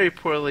very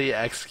poorly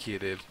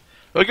executed.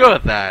 We'll go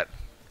with that.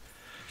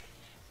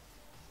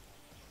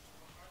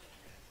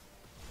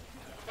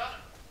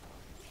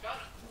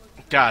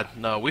 God,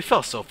 no, we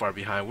fell so far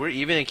behind. We're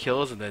even in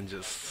kills and then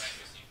just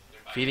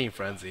feeding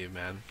frenzy,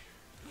 man.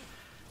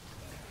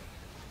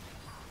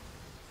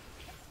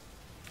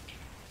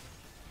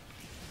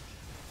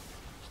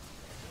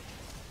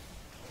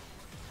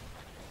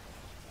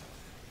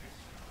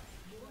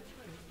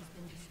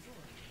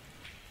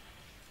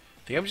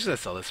 I think I'm just gonna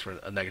sell this for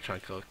a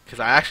Negatron kill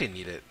because I actually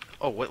need it.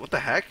 Oh, what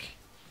the heck?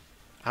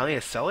 I don't need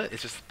to sell it.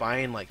 It's just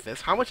buying like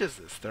this. How much is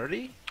this?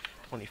 30?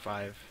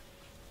 25.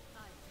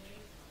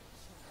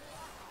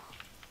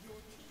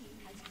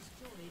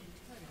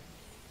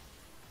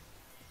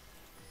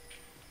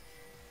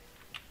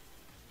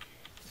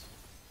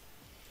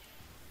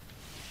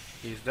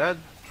 He's dead.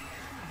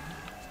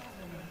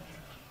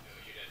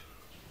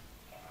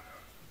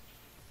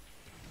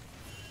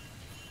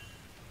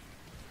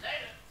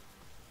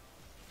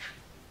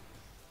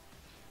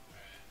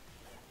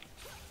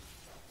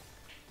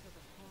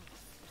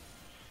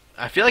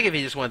 I feel like if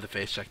he just wanted to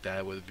face check that,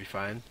 it would be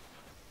fine.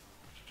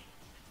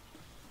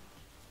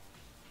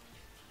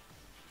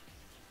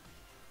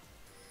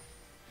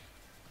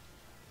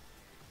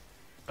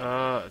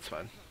 It's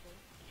fine.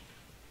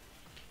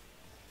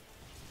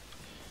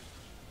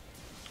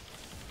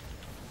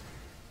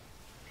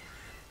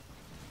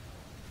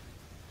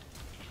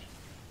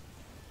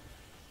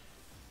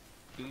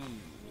 Ooh.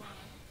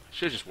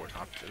 Should've just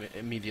warthopped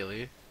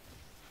immediately.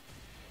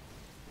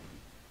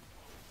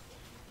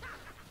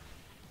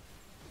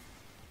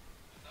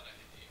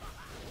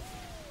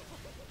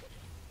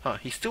 Huh,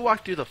 he still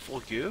walked through the full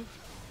goo?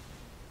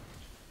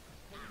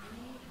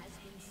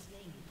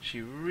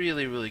 She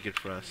really good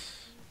for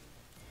us.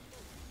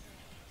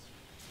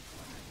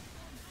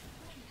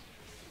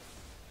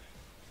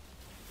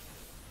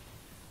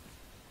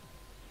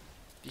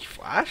 Did he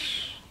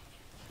flash?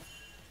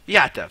 He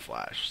had to have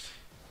flashed.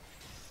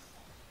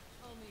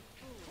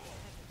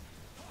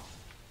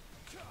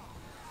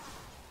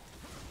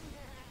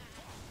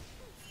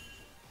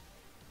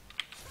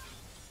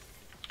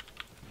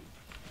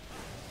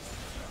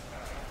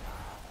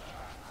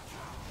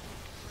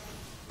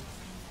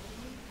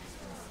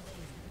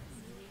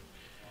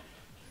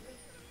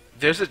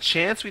 There's a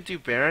chance we do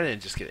Baron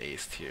and just get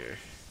aced here.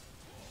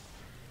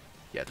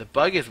 Yeah, the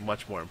bug is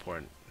much more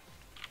important.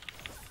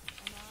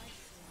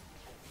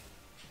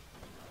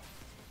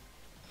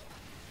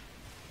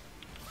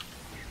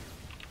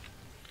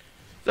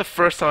 The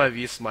first time I've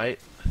used Smite.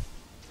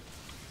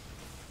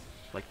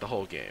 Like the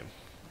whole game.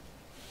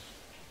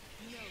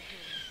 No going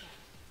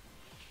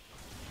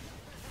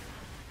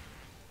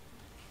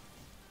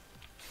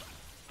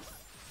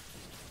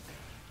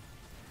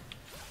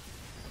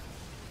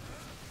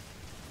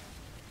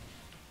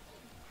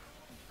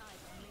back.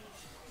 I've made a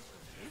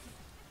choice.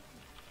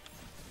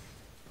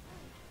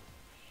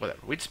 Whatever,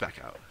 we just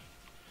back out.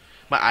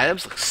 My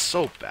items look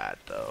so bad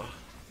though.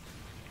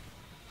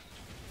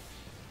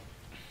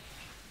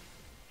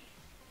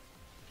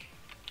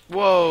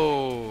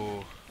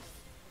 Whoa!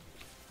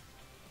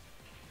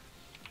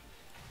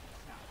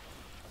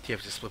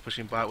 TF just split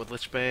pushing bot with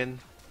Lichbane.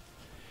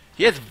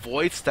 He has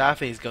Void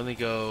Staff and he's gonna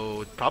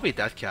go probably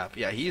Death Cap.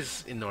 Yeah,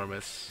 he's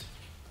enormous.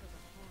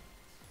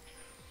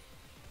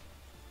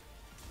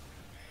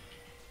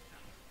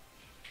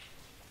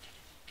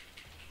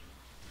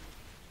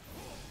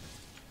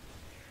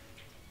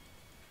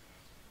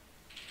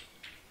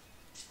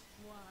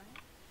 Why?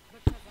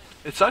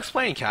 Because It sucks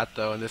playing Cat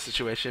though in this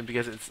situation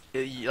because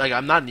like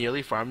I'm not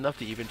nearly farm enough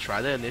to even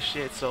try to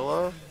initiate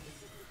solo.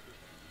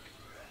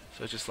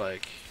 So it's just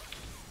like,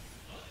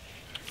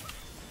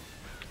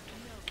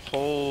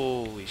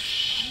 holy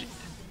shit.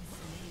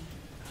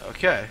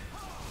 Okay.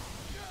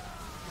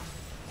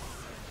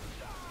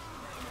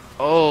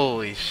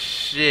 Holy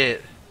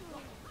shit.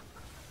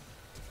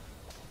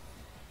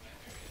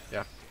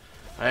 Yeah.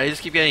 I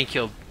just keep getting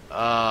killed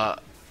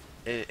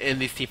in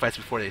these team fights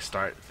before they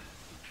start.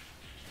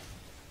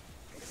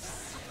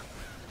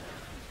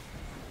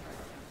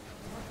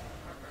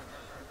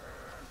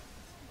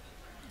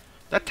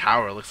 That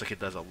tower looks like it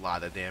does a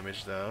lot of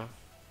damage though.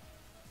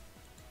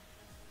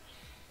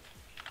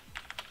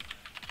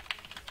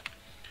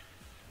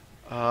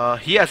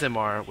 He has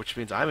MR, which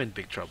means I'm in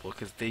big trouble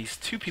because these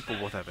two people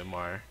both have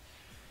MR.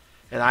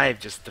 And I have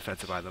just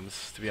defensive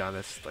items, to be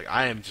honest. Like,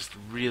 I am just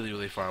really,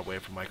 really far away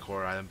from my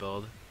core item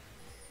build.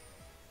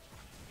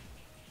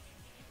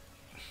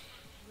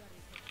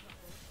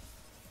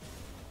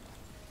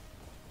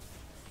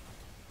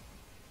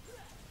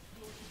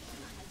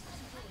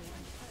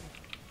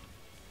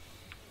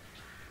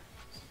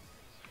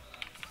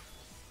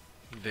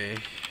 They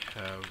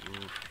have...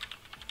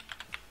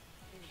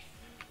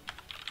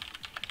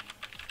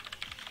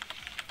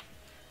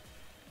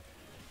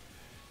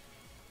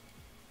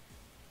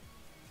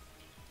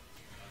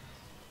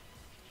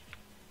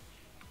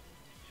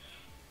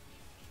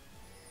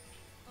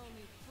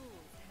 only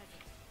fools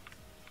hesitate.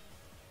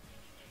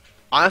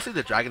 Honestly,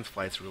 the Dragon's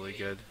Flight's really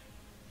good.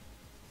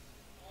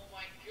 Oh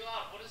my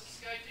god, what is this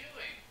guy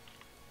doing?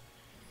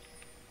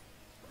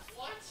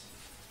 What?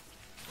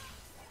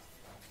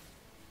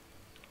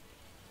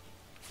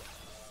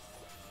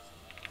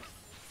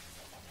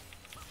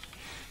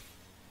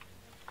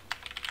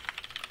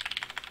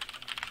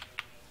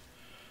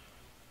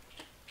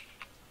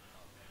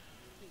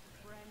 Keep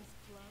friends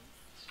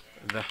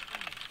close. The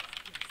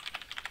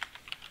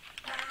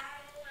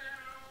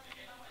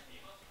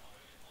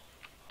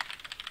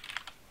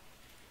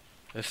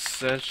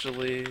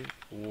essentially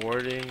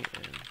warding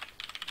and...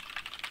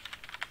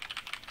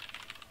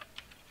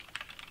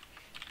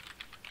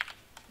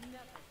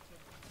 Never kill.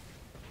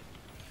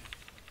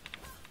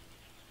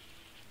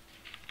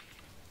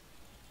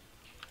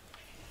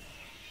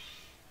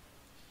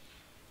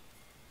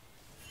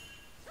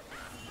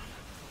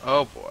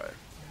 Oh boy.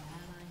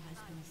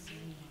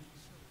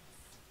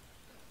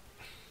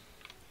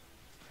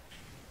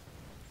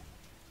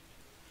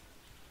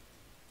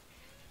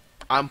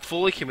 I'm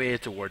fully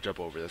committed to ward jump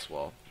over this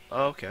wall.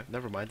 Oh, okay.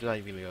 Never mind. They're not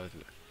even gonna go ahead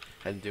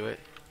and do it.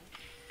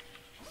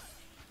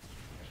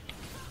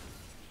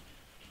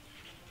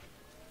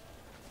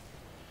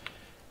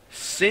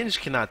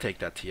 Singe cannot take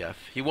that TF.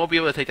 He won't be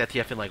able to take that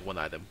TF in like one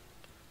item.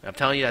 I'm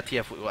telling you that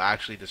TF will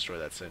actually destroy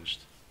that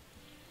Singed.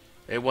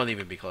 It won't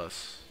even be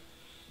close.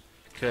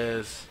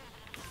 Cause...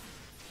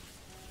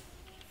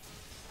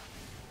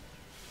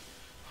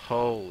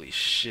 Holy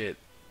shit.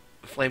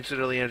 Flame Suit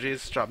early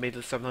energies dropped me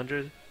to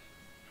 700.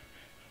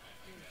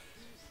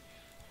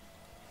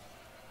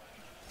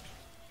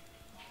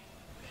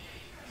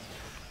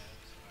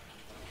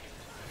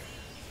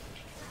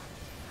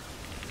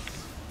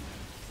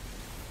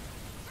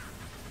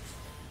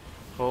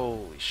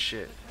 Holy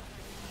shit.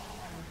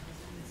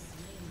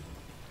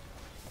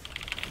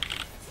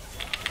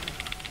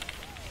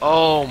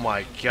 Oh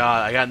my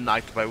god, I got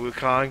knocked by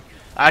Wukong.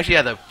 I actually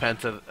had the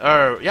Penta,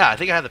 or yeah, I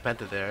think I had the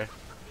Penta there.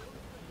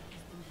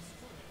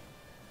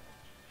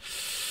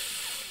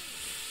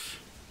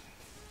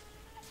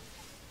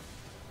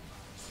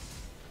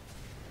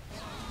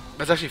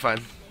 That's actually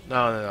fine.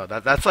 No.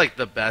 That's like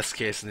the best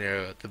case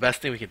scenario. The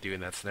best thing we could do in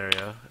that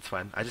scenario. It's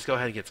fine. I just go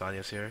ahead and get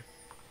Zanya's here.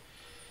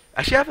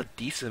 Actually, I have a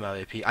decent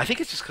amount of AP. I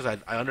think it's just because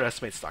I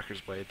underestimate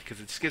Stalker's Blade because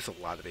it just gives a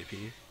lot of AP.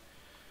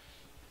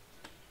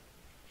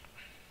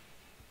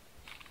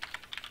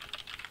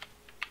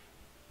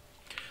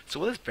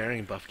 So what does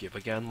Bearing buff give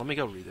again? Let me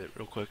go read it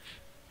real quick.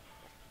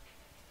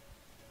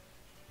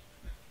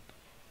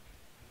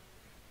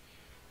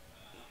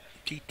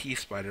 PT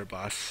Spider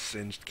Boss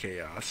Singed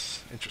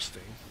Chaos.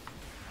 Interesting.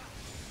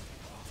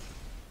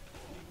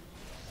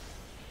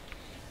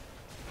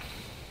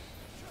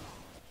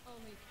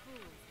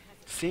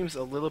 seems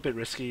a little bit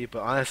risky,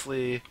 but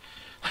honestly,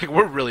 like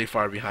we're really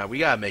far behind. We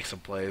gotta make some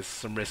plays,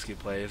 some risky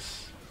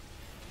plays.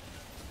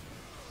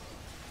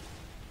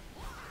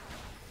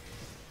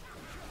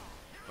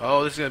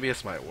 Oh, this is gonna be a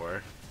smite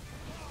war.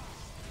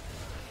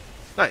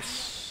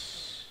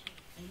 Nice.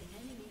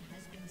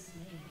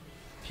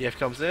 TF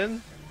comes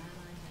in.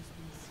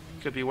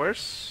 Could be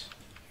worse.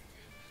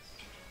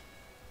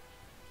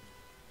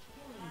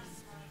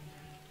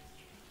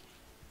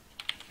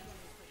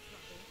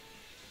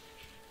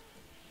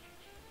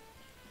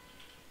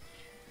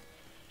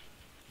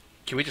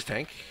 Can we just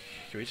tank?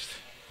 Can we just...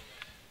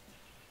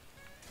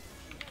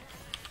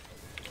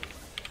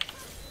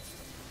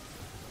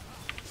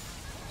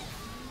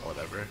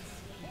 Whatever.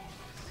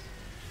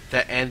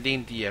 That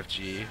ending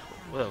DFG.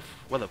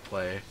 What a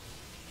play.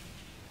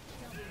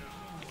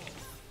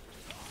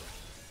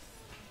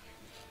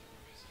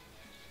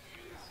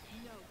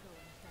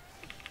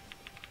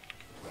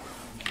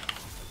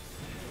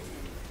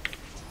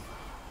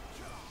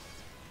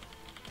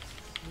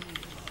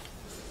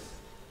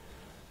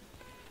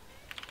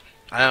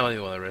 I don't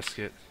even want to risk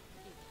it.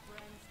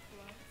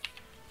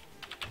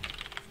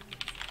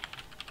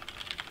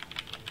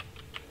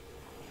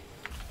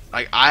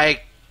 Like,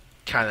 I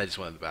kind of just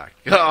wanted it back.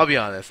 I'll be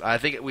honest. I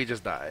think we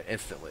just die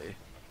instantly.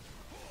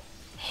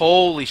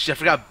 Holy shit, I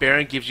forgot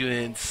Baron gives you an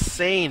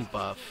insane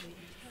buff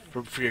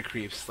for your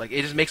creeps. Like,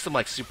 it just makes them,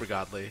 like, super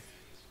godly.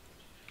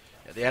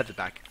 Yeah, they had to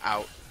back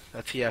out.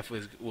 That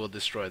TF will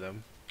destroy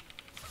them.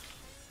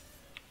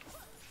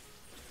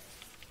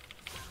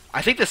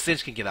 I think the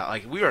Singe can get out.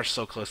 Like, we are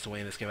so close to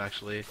winning this game,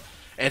 actually.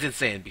 And it's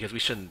insane, because we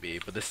shouldn't be.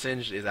 But the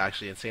Singe is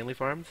actually insanely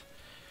farmed.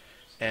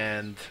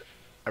 And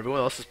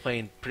everyone else is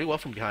playing pretty well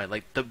from behind.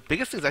 Like, the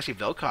biggest thing is actually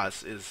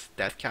Vel'Koz is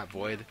Deathcap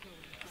Void.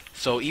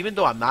 So even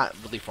though I'm not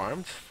really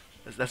farmed,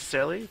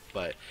 necessarily,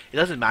 but it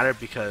doesn't matter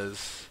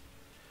because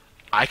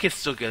I can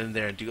still get in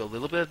there and do a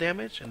little bit of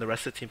damage, and the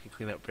rest of the team can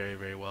clean up very,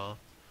 very well.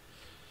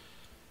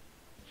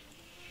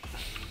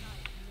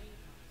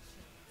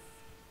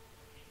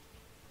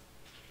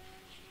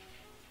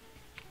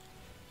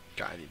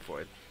 God, I need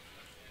Void.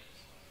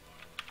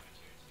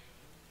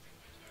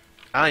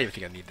 I don't even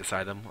think I need this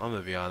item. I'm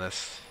gonna be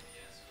honest.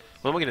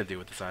 What am I gonna do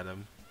with this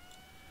item?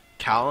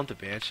 Cal into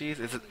Banshees?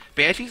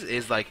 Banshees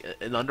is like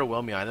an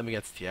underwhelming item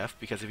against TF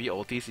because if he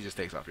ultis, he just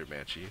takes off your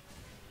Banshee.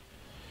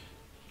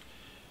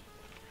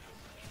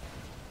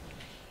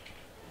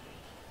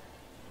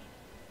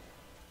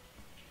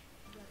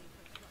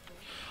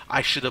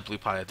 I should have blue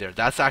potted there.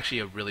 That's actually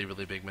a really,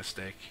 really big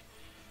mistake.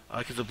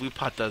 Because the blue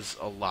pot does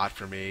a lot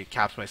for me.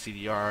 Caps my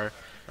CDR.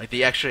 Like,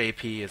 the extra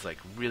AP is, like,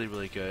 really,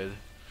 really good.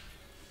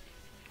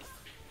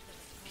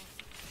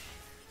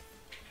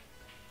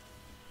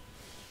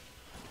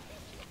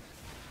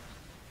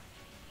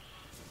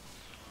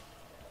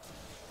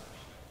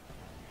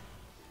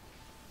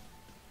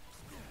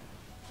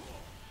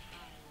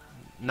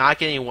 Not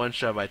getting one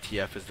shot by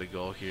TF is the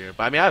goal here.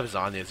 But, I mean, I have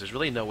Zonias. There's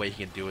really no way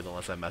he can do it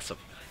unless I mess up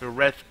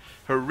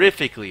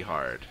horrifically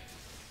hard.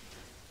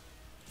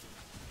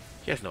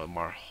 You guys know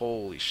Mar.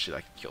 Holy shit,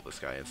 I can kill this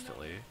guy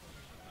instantly.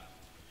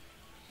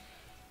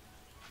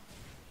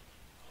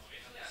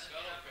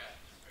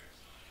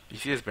 You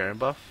see this Baron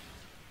buff?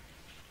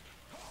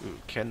 Ooh,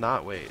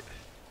 cannot wait.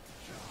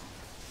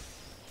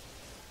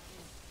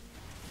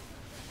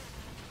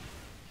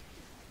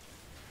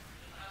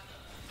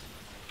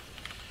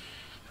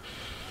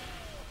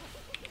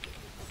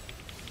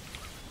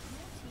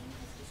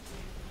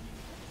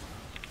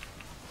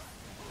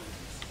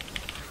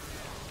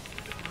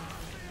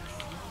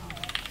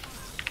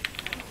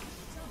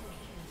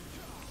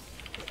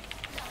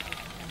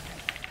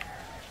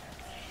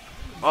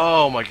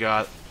 Oh my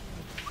god.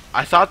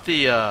 I thought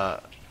the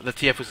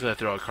TF was gonna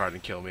throw a card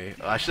and kill me.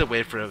 I should have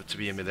waited for it to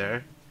be in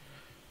midair.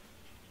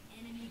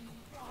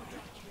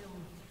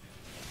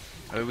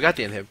 I mean, we got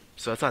the inhib,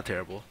 so it's not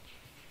terrible.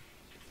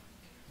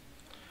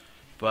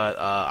 But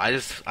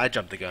I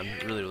jumped the gun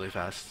really, really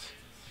fast.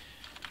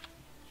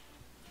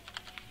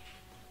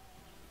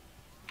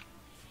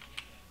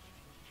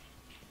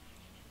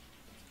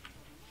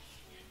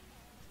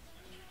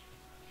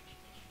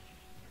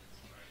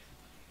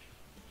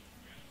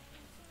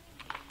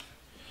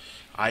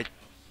 I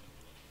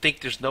think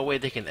there's no way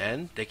they can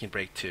end. They can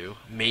break 2,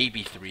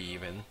 maybe 3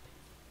 even.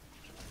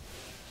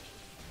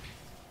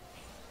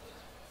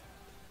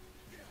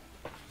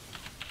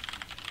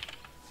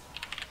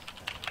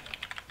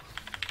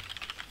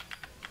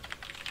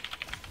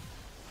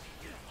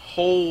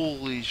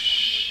 Holy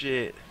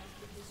shit.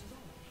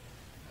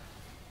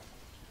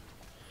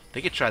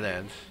 They could try to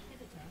end.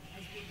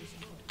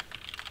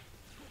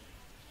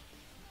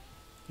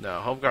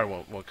 No, home guard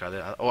won't cut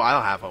it. Oh, I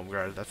don't have home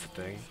guard. That's the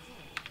thing.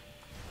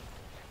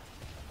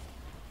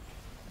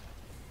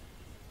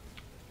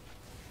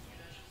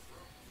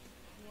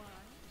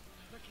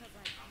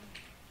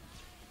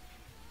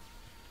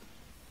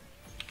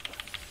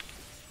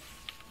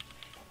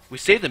 We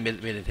saved the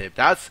mid inhib.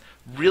 That's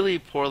really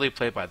poorly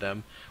played by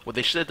them. What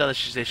they should have done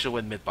is they should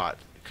win mid bot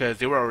because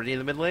they were already in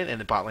the mid lane and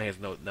the bot lane has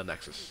no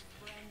nexus.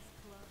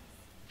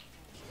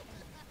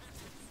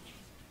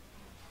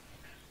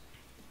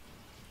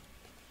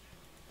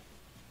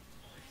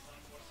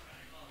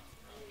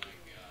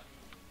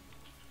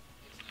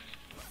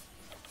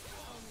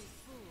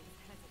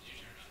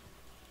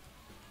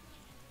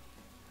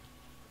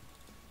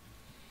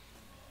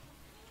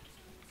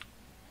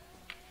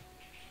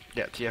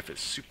 Yeah, TF is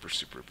super,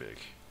 super big.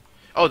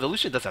 Oh, the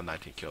Lucian does have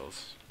 19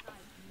 kills.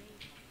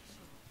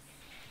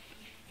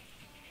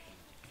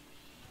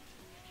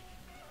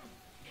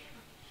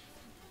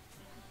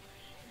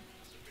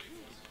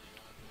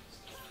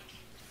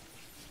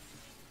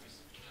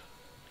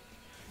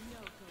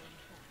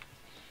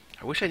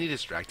 I wish I knew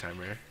this drag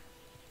timer.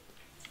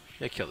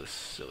 Yeah, kill this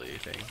silly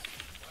thing.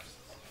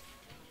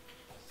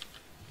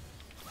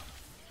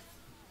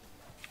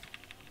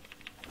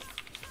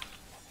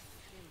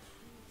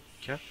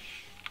 Okay.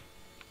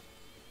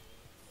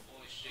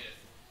 Holy shit.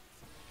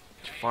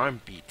 Farm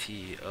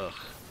BT, ugh.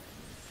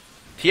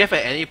 TF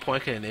at any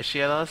point can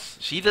initiate us.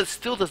 She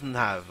still doesn't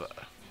have. Why?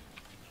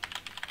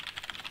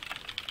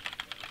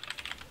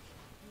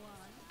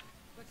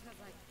 Because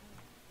I can.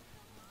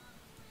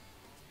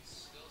 He's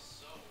still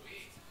so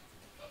weak.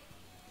 Oh.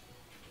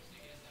 He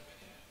doesn't have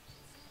any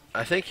items.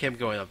 I think him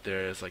going up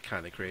there is like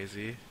kind of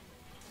crazy.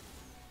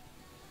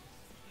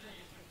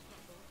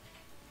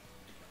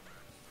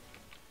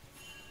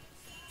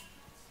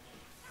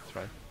 It's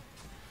fine.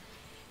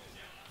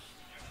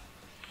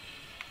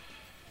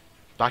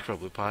 Back for a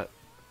blue pot.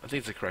 I think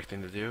it's the correct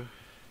thing to do.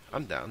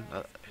 I'm down.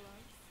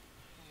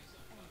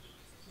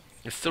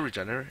 It's still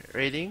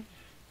regenerating.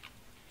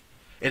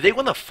 If they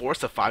want to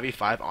force a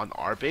 5v5 on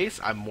our base,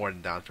 I'm more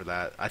than down for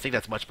that. I think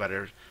that's much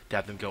better to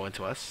have them go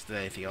into us than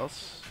anything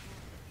else.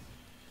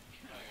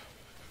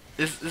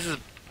 This is,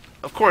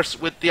 of course,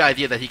 with the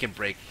idea that he can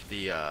break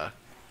the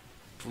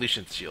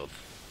Lucian's shield.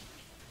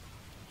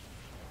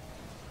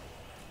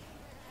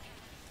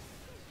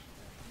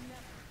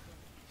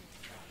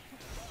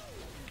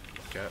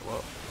 Okay,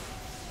 well.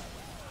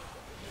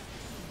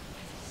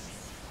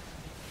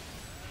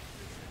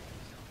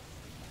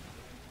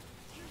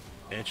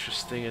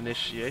 Interesting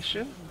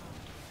initiation.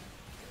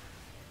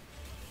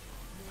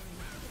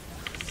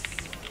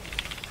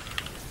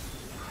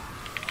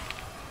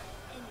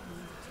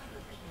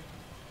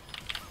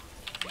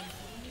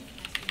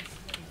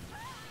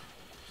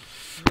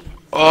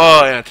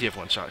 Oh, and TF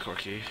one shot,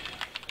 Corky.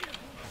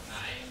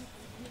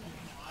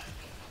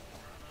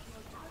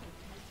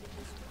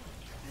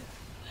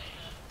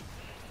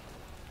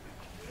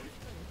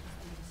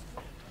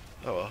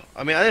 Oh well.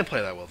 I mean, I didn't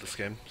play that well this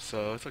game,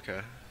 so it's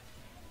okay.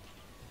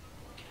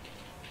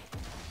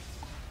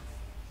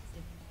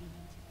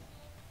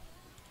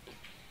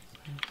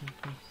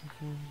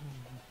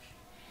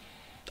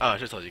 Oh, I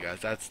should have told you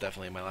guys. That's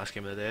definitely my last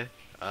game of the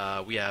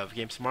day. We have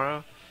games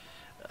tomorrow.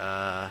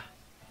 Yeah,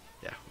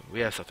 we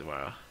have stuff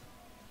tomorrow.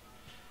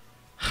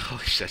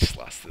 Holy shit, I just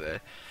lost today.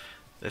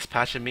 This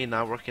patch and me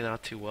not working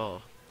out too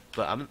well.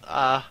 But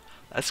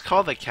let's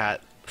call the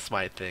cat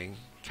smite thing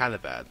kind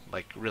of bad.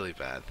 Like, really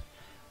bad.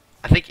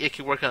 I think it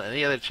could work on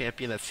any other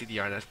champion that's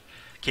CDR not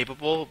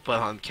capable, but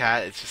on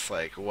cat, it's just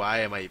like, why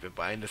am I even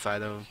buying this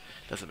item?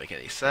 Doesn't make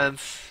any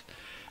sense.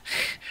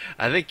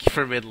 I think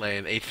for mid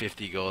lane,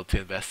 850 gold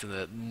to invest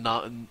in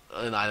not an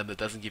item that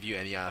doesn't give you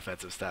any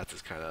offensive stats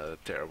is kind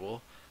of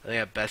terrible. I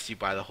think at best you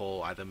buy the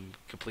whole item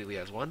completely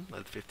as one,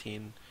 at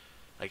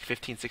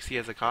 1560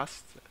 as a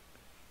cost, or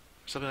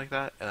something like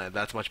that, and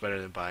that's much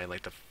better than buying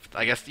like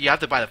I guess you have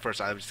to buy the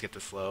first item just to get the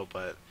slow,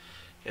 but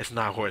it's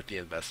not worth the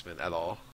investment at all.